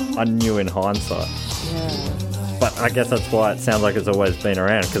knew in hindsight. Yeah. But I guess that's why it sounds like it's always been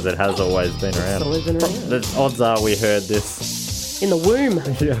around, because it has always been around. It's always been around. The odds are we heard this... in the womb.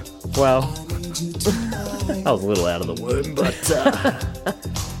 Yeah. Well, I was a little out of the womb, but...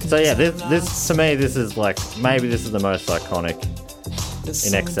 So yeah, this to me, this is like, maybe this is the most iconic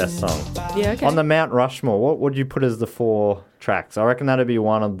In Excess song. Yeah, okay. On the Mount Rushmore, what would you put as the 4 tracks? I reckon that'd be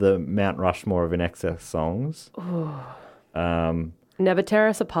one of the Mount Rushmore of In Excess songs. Never Tear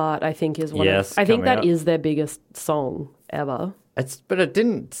Us Apart, I think, is one Yes, of... I think coming that up. is their biggest song ever. But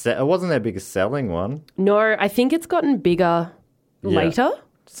it wasn't their biggest selling one. No, I think it's gotten bigger later.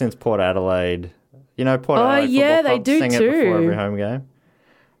 Since Port Adelaide. You know, Port Adelaide yeah, Football they Club do sing too. it before every home game.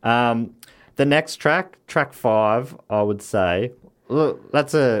 The next track 5, I would say, look,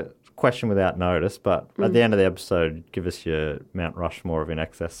 that's a question without notice, but at the end of the episode, give us your Mount Rushmore of In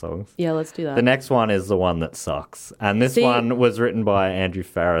Excess songs. Yeah, let's do that. The next one is the one that sucks. And this See- one was written by Andrew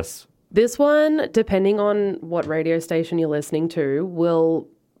Farriss. This one, depending on what radio station you're listening to, will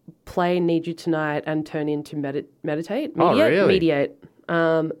play Need You Tonight and turn into Meditate. Oh, really? Mediate.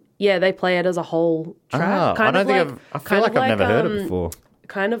 Yeah, they play it as a whole track. I don't think I feel like I've never heard it before.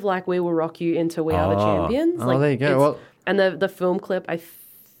 Kind of like We Will Rock You into We Are the Champions. Oh, Like, there you go. it's- Well, and the film clip, I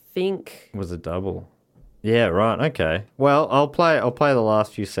think... was a double. Yeah, right. Okay. Well, I'll play the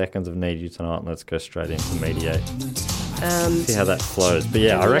last few seconds of Need You Tonight, and let's go straight into Mediate. See how that flows. But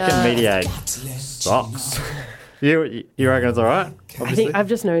yeah, I reckon Mediate sucks. you reckon it's all right? I think I've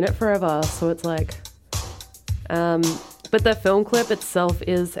just known it forever, so it's like... but the film clip itself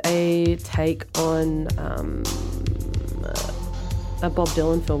is a take on a Bob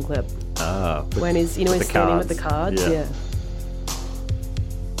Dylan film clip. When he's, he's standing with the cards. Yeah.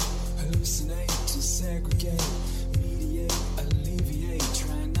 Hallucinate to segregate, mediate, alleviate,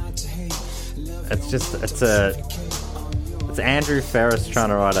 try not to hate. It's Andrew Farriss trying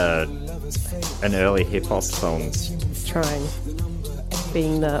to write an early hip hop song. Trying.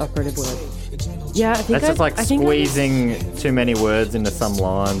 Being the operative word. Yeah, I think That's just like squeezing too many words into some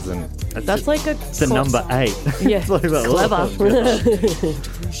lines, and that's like a... It's the number 8. Yeah, It's like that. clever.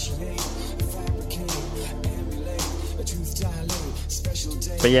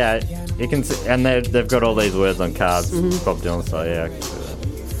 But yeah, you can see, and they've got all these words on cards. Bob Dylan style, yeah. I can see that.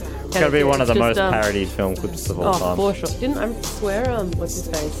 It's got to be one of the most parodied film clips of all time. For sure. Didn't I swear? What's his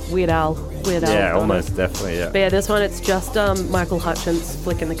face? Weird Al. Yeah, almost definitely. Yeah. But yeah, this one, it's just Michael Hutchence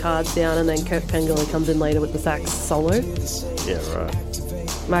flicking the cards down, and then Kurt Pengele comes in later with the sax solo. Yeah, right.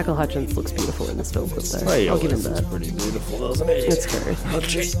 Michael Hutchence looks beautiful in this film clip, though. Well, I'll give him that. Pretty beautiful, doesn't he? It's true.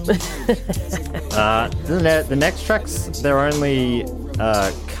 The next track's their only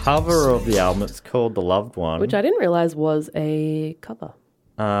cover of the album. It's called The Loved One. Which I didn't realise was a cover.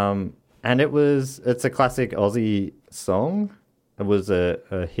 And it's a classic Aussie song. It was a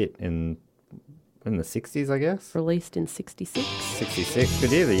hit in the 60s, I guess. Released in 66. 66.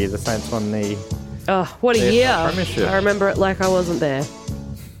 Good year. The year the Saints won the... Oh, what a the year. premiership. I remember it like I wasn't there.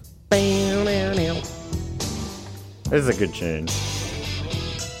 This is a good tune.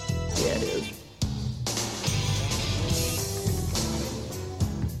 Yeah, it is.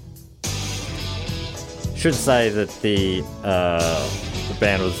 Should say that the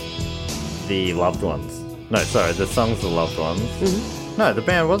band was The Loved Ones. No, sorry, the song's The Loved Ones. Mm-hmm. No, the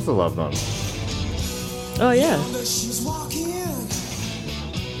band was The Loved Ones. Oh, yeah. She's walking,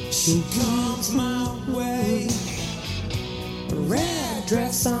 she comes my way. Red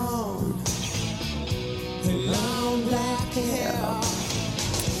dress on, long black hair.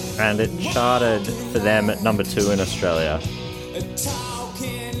 And it charted for them at number 2 in Australia.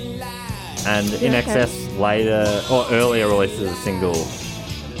 And In Excess later, or earlier, releases a single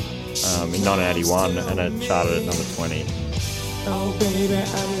in 1981, and it charted at number 20. Oh baby, I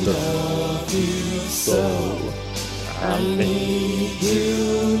love you so. I need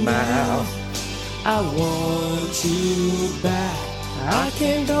you now. I want you back. I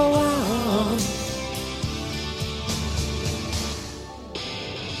can't go on.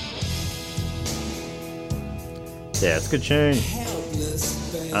 Yeah, it's a good tune.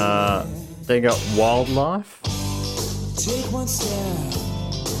 They got Wildlife. Take one step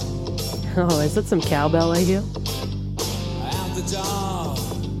Oh, is that some cowbell I hear? out the door.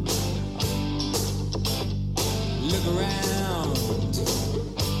 Look around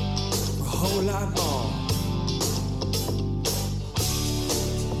for a whole lot more.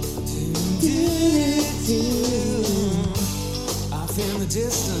 I feel the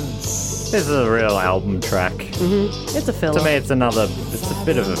distance. This is a real album track. It's a filler. To me, it's a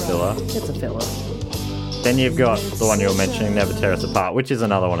bit of a filler. It's a filler. Then you've got the one you were mentioning, Never Tear Us Apart, which is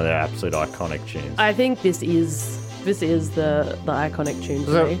another one of their absolute iconic tunes. I think this is the iconic tune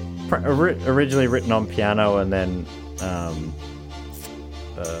for So, me. originally written on piano, and then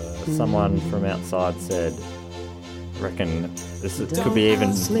someone from outside said, I reckon could be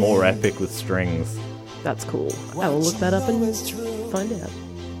even more epic with strings. That's cool. I will look that up and find out.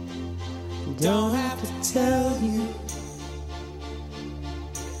 Don't have to tell you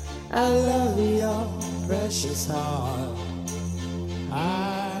I love your precious heart.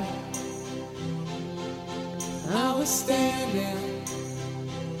 I was standing,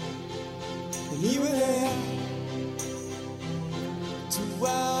 and you were there. Two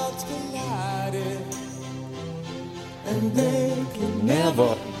worlds collided, and they can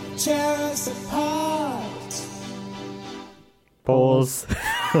never tear us apart. Pause.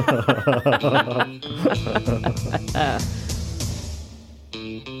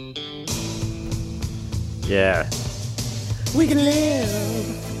 Yeah. We can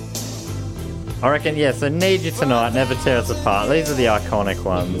live. I reckon, yeah, so Need You Tonight, Never Tear Us Apart. These are the iconic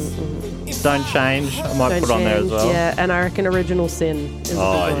ones. Don't Change, I might Don't put on there as Change, well. Yeah, and I reckon Original Sin is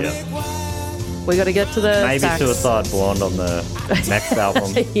Oh, a good yeah. one. We got to get to the Maybe sax. Suicide Blonde on the next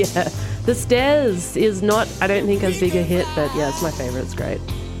album. Yeah. The Stairs is not, I don't think, as big a hit, but yeah, it's my favourite. It's great.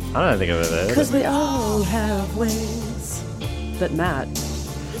 I don't think I've ever heard Because it. we all have wings. But Matt,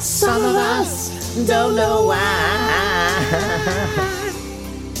 Some of us don't know why.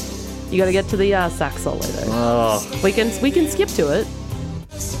 you got to get to the sax solo though. Oh, We can skip to it.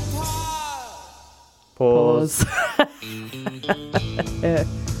 pause. Yeah.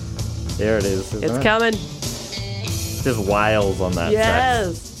 There it is, isn't It's it? coming. Just wails on that sax.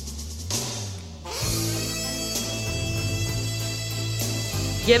 Yes.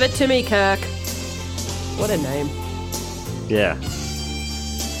 Give it to me, Kirk. What a name. Yeah.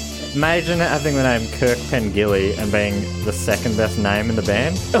 Imagine having the name Kirk Pengilly and being the second best name in the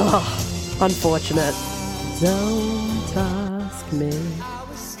band. Unfortunate. Don't ask me.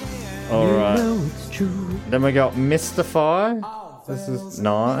 Alright. No, it's true. Then we got Mystify. This is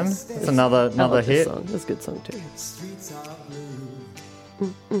 9. It's another I love this hit. song. It's a good song too.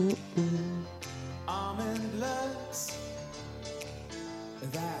 Almond looks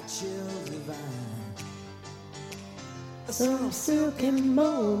that chill divine. Some silky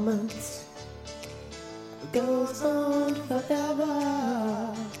moments goes on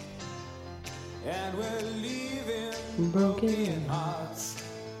forever, and we're leaving broken hearts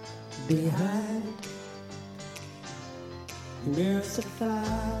behind.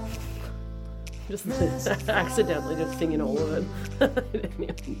 Mystify. Just accidentally just singing all of it. I didn't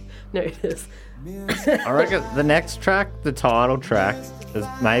even notice. I reckon the next track, the title track, is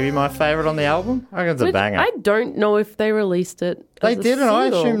maybe my favourite on the album. I reckon it's a Which banger. I don't know if they released it. They as a did, and I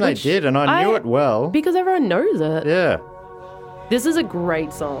single, assume they which did, and I knew it well. because everyone knows it. Yeah. This is a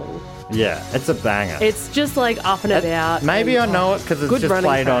great song. Yeah, it's a banger. It's just like up and about. Maybe I and, know it because it's good just running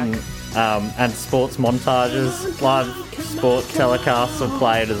played track. on and sports montages, live sport telecasts are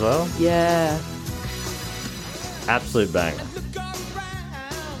played as well. Yeah. Absolute banger.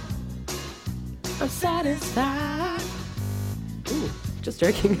 I'm satisfied. Ooh, just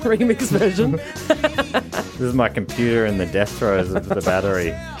joking. Remix version. This is my computer in the death throes of the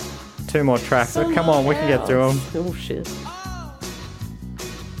battery. 2 more tracks. But come on, we can get through them. Oh shit.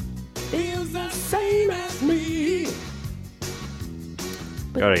 Feels the same as me.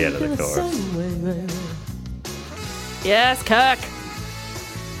 Gotta get to the chorus. Yes, Kirk.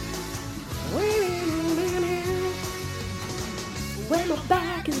 When my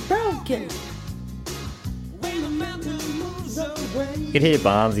back is broken. When the mountain moves away. You could hear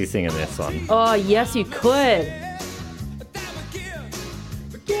Barnsey singing this one. Oh yes, you could.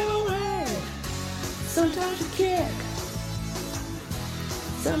 Give away. Sometimes you kick.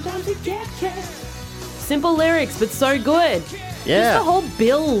 Sometimes you get kicked. Simple lyrics, but so good. Yeah. Just the whole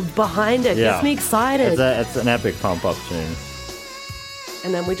build behind it Yeah. gets me excited. It's an epic pump-up tune.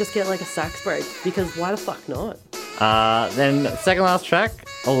 And then we just get like a sax break because why the fuck not? Then second last track,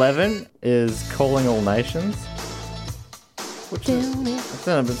 11, is Calling All Nations. Which is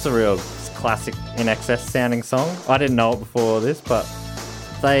it's a real classic In Excess sounding song. I didn't know it before this, but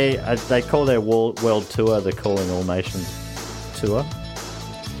they call their world tour the Calling All Nations tour.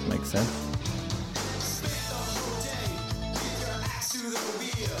 Makes sense.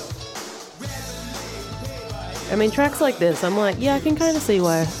 I mean, tracks like this, I'm like, yeah, I can kind of see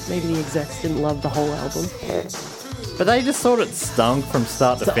why maybe the execs didn't love the whole album. But they just thought it stunk from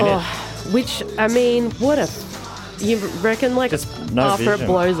start to finish. Which, I mean, what a... You reckon, like, Just no after vision. it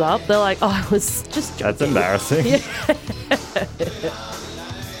blows up, they're like, oh, I was just joking. That's embarrassing. Yeah.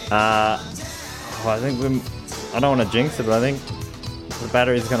 I think I don't want to jinx it, but I think the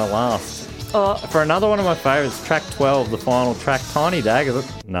battery's going to last. For another one of my favourites, track 12, the final track, Tiny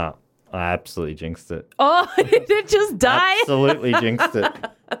Daggers. No, I absolutely jinxed it. Oh, did it just die? Absolutely jinxed it.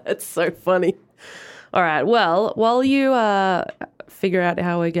 That's so funny. All right, well, while you figure out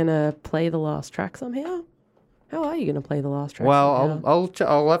how we're going to play the last tracks on here, How are you going to play the last track? Well,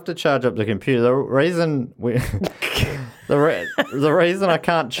 I'll have to charge up the computer. The reason the reason I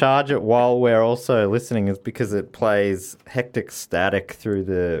can't charge it while we're also listening is because it plays hectic static through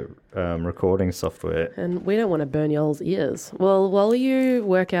the recording software. And we don't want to burn y'all's ears. Well, while you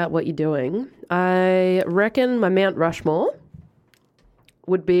work out what you're doing, I reckon my Mount Rushmore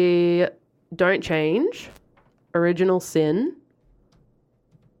would be Don't Change, Original Sin,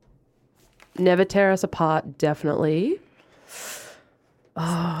 Never Tear Us Apart, definitely.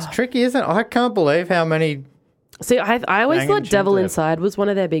 It's tricky, isn't it? I can't believe how many... See, I always thought Banging Devil tunes Inside was one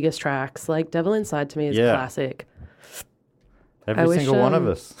of their biggest tracks. Like, Devil Inside to me is classic. Every single one of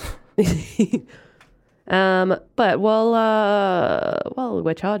us. But while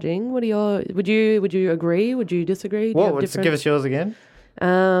we're charging, what are your... Would you agree? Would you disagree? Give us yours again.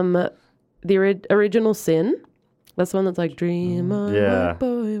 The Original Sin. That's the one that's like, dream on, Yeah. white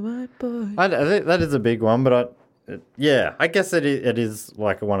boy, white boy. I think that is a big one, but I guess it is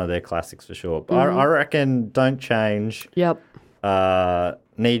like one of their classics for sure. But I reckon Don't Change. Yep.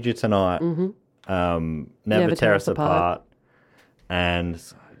 Need You Tonight. Never Tear Us Apart. And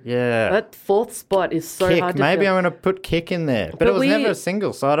yeah. That fourth spot is so Kick. hard to Maybe fill. I'm going to put Kick in there. But it was never a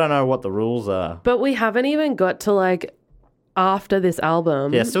single, so I don't know what the rules are. But we haven't even got to like after this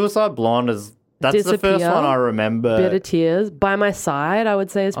album. Yeah, Suicide Blonde is... That's the first Disappear, one I remember. Bitter Tears. By My Side, I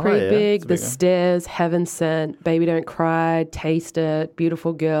would say is pretty big. It's a The big one. Stairs, Heaven Sent, Baby Don't Cry, Taste It,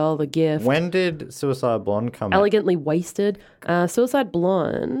 Beautiful Girl, The Gift. When did Suicide Blonde come out? Elegantly Wasted. Suicide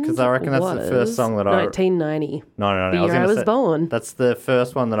Blonde. 'Cause I reckon that's the first song that I- 1990. No. The year I was born. That's the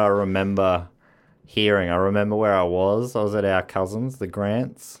first one that I remember hearing. I remember where I was. I was at our cousins, the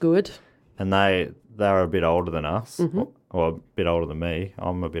Grants, Good. and they were a bit older than us. Mm-hmm. Or a bit older than me.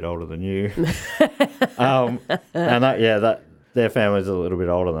 I'm a bit older than you. And their family's a little bit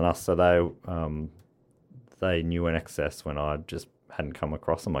older than us, so they knew NXS when I just hadn't come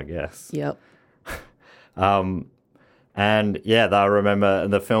across them, I guess. Yep. And yeah, I remember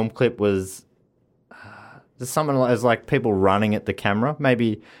the film clip was just something like people running at the camera,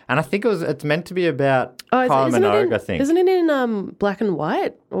 maybe. And I think it's meant to be about Kylie Minogue, I think. Isn't it in black and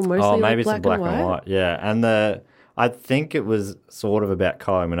white? Or mostly maybe like it's in black and white. Yeah, and I think it was sort of about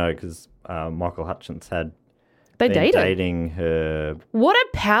Kylie Minogue because Michael Hutchence had been dating her. What a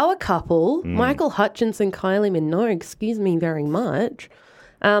power couple. Michael Hutchence and Kylie Minogue, excuse me very much.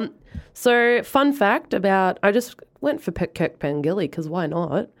 So, fun fact about, I just went for Kirk Pengilly because why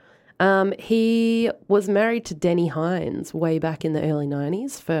not? He was married to Denny Hines way back in the early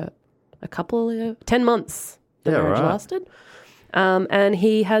 90s for 10 months the marriage lasted. And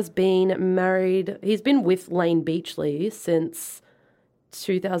he has been married, he's been with Lane Beachley since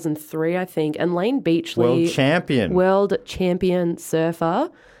 2003, I think. And Lane Beachley... World champion surfer,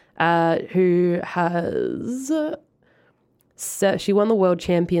 who has... she won the world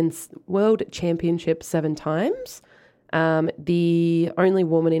championship 7 times. The only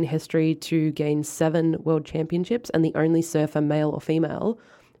woman in history to gain 7 world championships and the only surfer, male or female,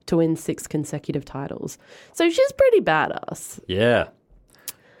 to win 6 consecutive titles. So she's pretty badass. Yeah.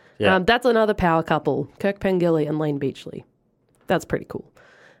 Yeah. That's another power couple, Kirk Pengilly and Lane Beachley. That's pretty cool.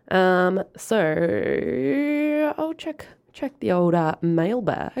 So I'll check the old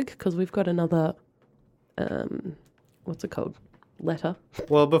mailbag because we've got another, what's it called? Letter.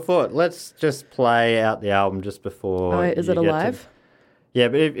 Well, let's just play out the album just before. Oh, is it alive? Yeah,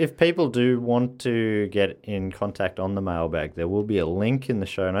 but if people do want to get in contact on the mailbag, there will be a link in the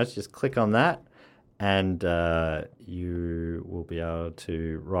show notes. Just click on that and you will be able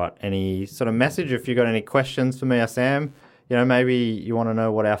to write any sort of message. If you've got any questions for me or Sam, maybe you want to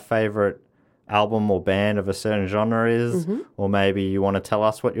know what our favourite album or band of a certain genre is, or maybe you want to tell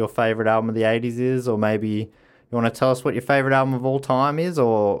us what your favourite album of the 80s is, or maybe you want to tell us what your favourite album of all time is,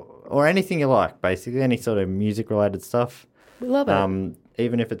 or anything you like, basically, any sort of music-related stuff. We love it.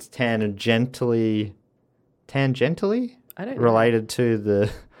 Even if it's tangentially I don't know. related to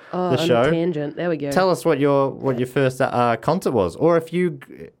the show. Tangent. There we go. Tell us what your first concert was, or if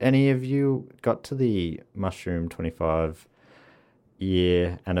any of you got to the Mushroom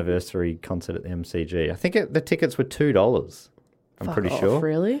 25-year anniversary concert at the MCG. I think the tickets were $2. I'm Fuck pretty off, sure.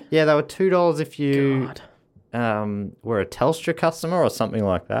 Really? Yeah, they were $2 if you God. were a Telstra customer or something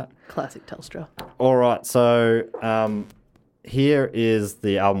like that. Classic Telstra. All right, so here is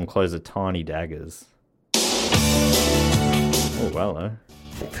the album closer, Tiny Daggers. Oh, well, no.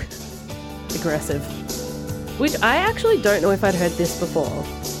 Aggressive. Which I actually don't know if I'd heard this before.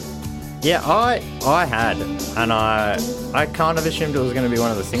 Yeah, I had, and I kind of assumed it was going to be one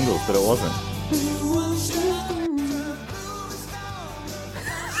of the singles, but it wasn't.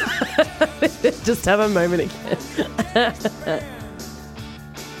 Just have a moment again.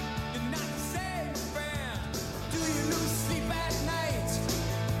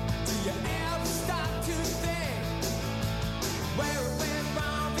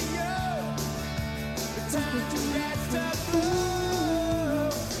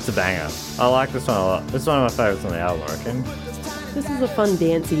 It's a banger. I like this one a lot. This is one of my favourites on the album, I reckon. This is a fun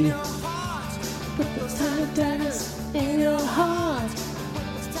dancey.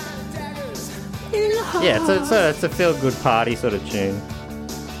 Yeah, it's a feel-good party sort of tune.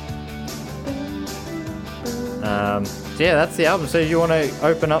 So yeah, that's the album. So you want to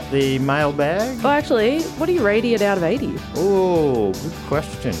open up the mailbag? Oh, actually, what do you rate it out of 80? Ooh, good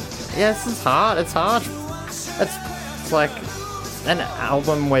question. Yeah, this is hard. It's hard. It's like an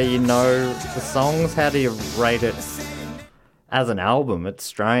album where you know the songs. How do you rate it as an album? It's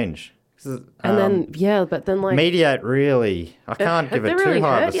strange. And but then like Mediate really. I can't give it too really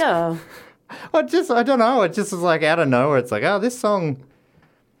high. hurt, yeah. I don't know. It just is like out of nowhere. It's like, oh, this song.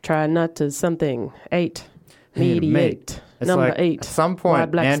 Try not to something. 8. Mediate. It's Number like, 8. At some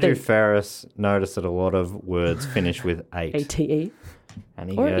point, Black Andrew State. Ferris noticed that a lot of words finish with 8. ATE. And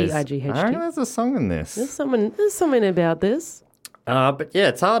he Or goes, EIGHT. I reckon there's a song in this. There's something about this. But yeah,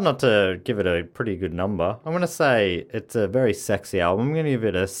 it's hard not to give it a pretty good number. I'm going to say it's a very sexy album. I'm going to give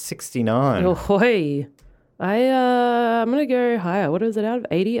it a 69. Ahoy. I'm going to go higher. What is it out of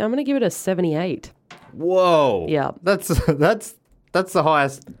 80? I'm going to give it a 78. Whoa. Yeah. That's the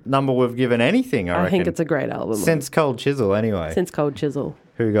highest number we've given anything, I reckon. I think it's a great album. Since Cold Chisel, anyway. Since Cold Chisel.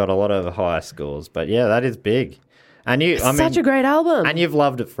 Who got a lot of high scores. But yeah, that is big. And Such a great album. And you've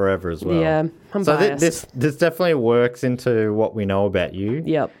loved it forever as well. Yeah, I'm so biased. this definitely works into what we know about you.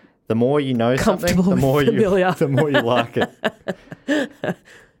 Yep. The more you know something, the more you like it.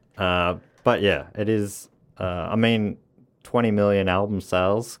 But yeah, it is. 20 million album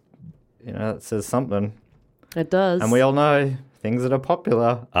sales. You know, it says something. It does. And we all know things that are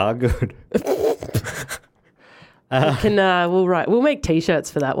popular are good. We'll make t-shirts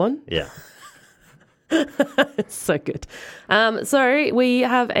for that one. Yeah. It's so good. So we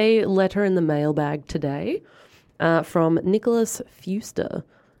have a letter in the mailbag today from Nicholas Fuster.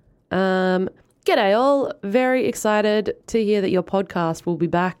 G'day all. Very excited to hear that your podcast will be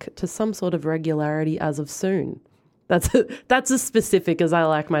back to some sort of regularity as of soon. That's as specific as I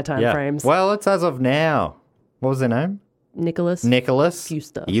like my time frames. Well, it's as of now. What was their name? Nicholas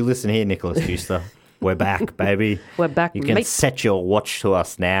Fuster. You listen here, Nicholas Fuster. We're back, baby. We're back, You can mate. set your watch to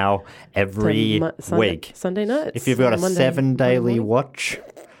us now every week. Sunday nights. If you've got a Monday 7 daily morning. watch,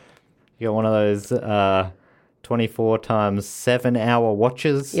 you got one of those 24 times 7 hour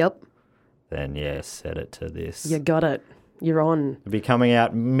watches. Yep. Then yeah, set it to this. You got it. You're on. It'll be coming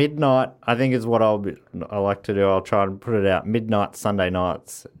out midnight, I think is what I like to do. I'll try and put it out midnight Sunday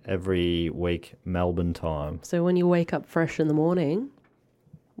nights every week, Melbourne time. So when you wake up fresh in the morning,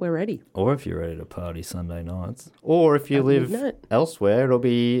 we're ready. Or if you're ready to party Sunday nights. Or if you At live midnight. elsewhere, it'll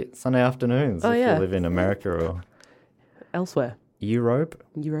be Sunday afternoons. Oh, if yeah. you live in America or Elsewhere. Europe.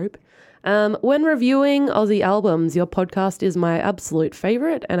 When reviewing Aussie albums, your podcast is my absolute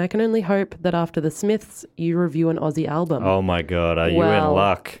favourite, and I can only hope that after The Smiths, you review an Aussie album. Oh my God, are you in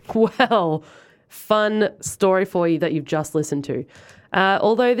luck? Well, fun story for you that you've just listened to.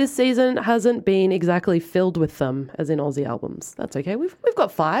 Although this season hasn't been exactly filled with them, as in Aussie albums. That's okay. We've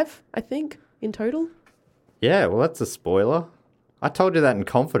got 5, I think, in total. Yeah, well, that's a spoiler. I told you that in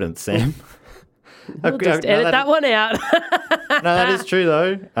confidence, Sam. We'll just edit that one out. No, that is true,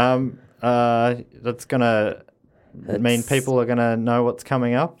 though. That's going to mean people are going to know what's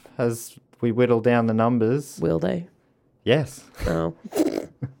coming up as we whittle down the numbers. Will they? Yes. Oh.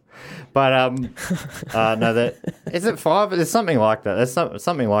 But, no, is it 5? There's something like that. There's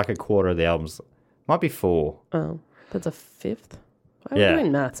something like a quarter of the albums. Might be 4. Oh, that's a 5th? Why Yeah. are we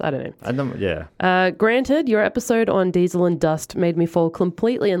doing maths? I don't know. Yeah. Granted, your episode on Diesel and Dust made me fall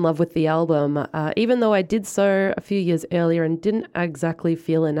completely in love with the album, even though I did so a few years earlier and didn't exactly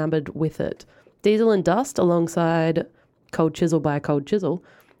feel enamored with it. Diesel and Dust, alongside Cold Chisel by Cold Chisel,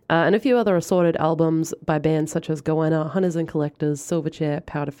 and a few other assorted albums by bands such as Goanna, Hunters and Collectors, Silverchair,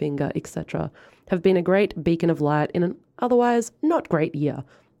 Powderfinger, etc., have been a great beacon of light in an otherwise not great year.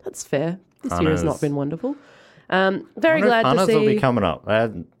 That's fair. This year has not been wonderful. Very glad to Hunters see. will be coming up. They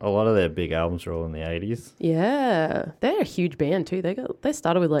had a lot of their big albums are all in the 80s. Yeah, they're a huge band too. They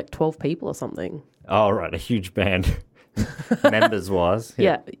started with like 12 people or something. Oh, right, a huge band. Members-wise.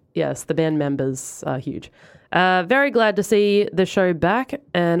 Yes, the band members are huge. Very glad to see the show back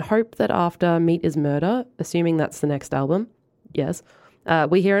and hope that after Meat is Murder, assuming that's the next album, yes,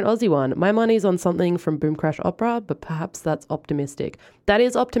 We hear an Aussie one. My money's on something from Boom Crash Opera, but perhaps that's optimistic. That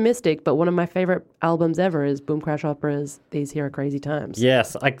is optimistic, but one of my favourite albums ever is Boom Crash Opera's These Here Are Crazy Times.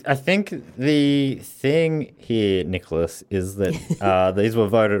 Yes, I think the thing here, Nicholas, is that these were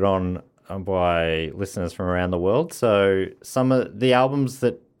voted on by listeners from around the world. So some of the albums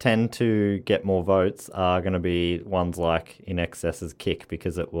that tend to get more votes are going to be ones like In Excess's Kick,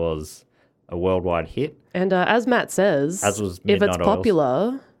 because it was a worldwide hit. And as Matt says, if it's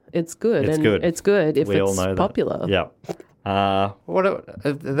popular, it's good. It's good. It's good if we all it's know popular. That. Yeah. Are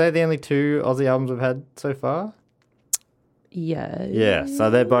they the only two Aussie albums we've had so far? Yeah. Yeah. So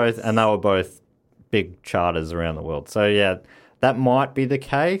they were both big charters around the world. So yeah, that might be the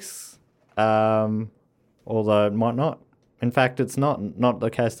case, although it might not. In fact, it's not the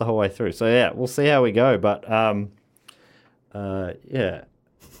case the whole way through. So yeah, we'll see how we go. But yeah.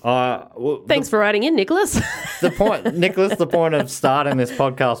 Thanks for writing in, Nicholas. The point of starting this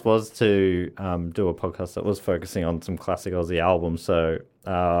podcast was to do a podcast that was focusing on some classic Aussie albums. So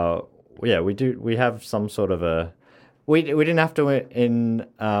yeah, we have some sort of a we didn't have to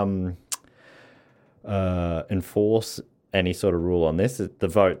enforce any sort of rule on this. The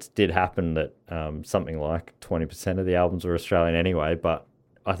votes did happen that something like 20% of the albums were Australian anyway, but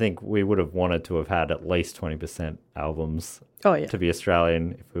I think we would have wanted to have had at least 20% albums to be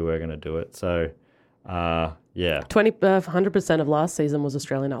Australian if we were going to do it. So, yeah. 100% of last season was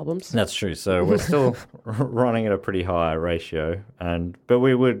Australian albums. That's true. So we're still running at a pretty high ratio, but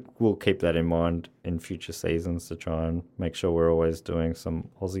we'll keep that in mind in future seasons to try and make sure we're always doing some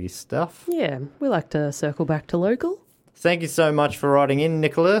Aussie stuff. Yeah, we like to circle back to local. Thank you so much for writing in,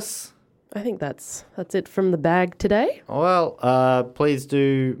 Nicholas. I think that's it from the bag today. Well, please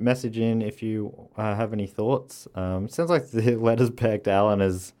do message in if you have any thoughts. It sounds like the letters bag to Alan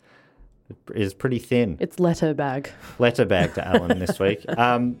is pretty thin. It's letter bag. Letter bag to Alan this week.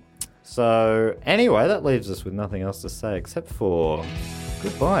 So anyway, that leaves us with nothing else to say except for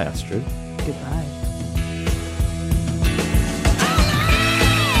goodbye, Astrid. Goodbye.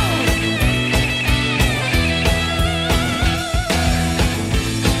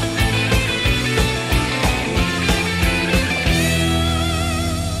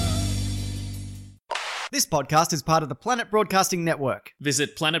 This podcast is part of the Planet Broadcasting Network.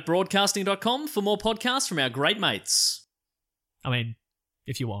 Visit planetbroadcasting.com for more podcasts from our great mates. I mean,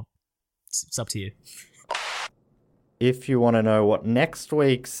 if you want. It's up to you. If you want to know what next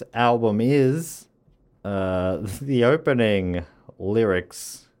week's album is, the opening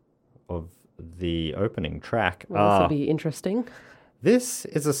lyrics of the opening track Well, this will be interesting. This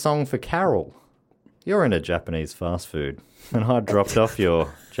is a song for Carol. You're in a Japanese fast food, and I dropped off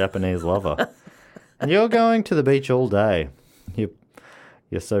your Japanese lover. And you're going to the beach all day.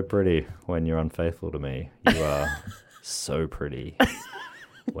 You're so pretty when you're unfaithful to me. You are so pretty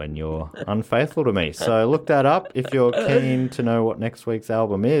when you're unfaithful to me. So look that up if you're keen to know what next week's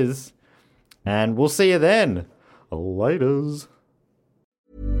album is. And we'll see you then. Laters.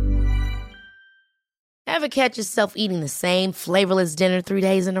 Ever catch yourself eating the same flavorless dinner 3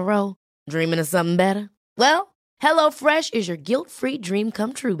 days in a row? Dreaming of something better? Well, HelloFresh is your guilt-free dream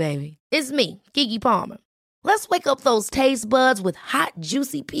come true, baby. It's me, Keke Palmer. Let's wake up those taste buds with hot,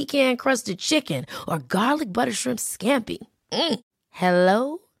 juicy pecan-crusted chicken or garlic butter shrimp scampi.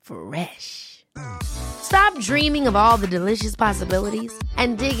 Hello Fresh. Stop dreaming of all the delicious possibilities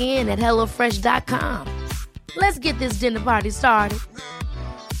and dig in at HelloFresh.com. Let's get this dinner party started.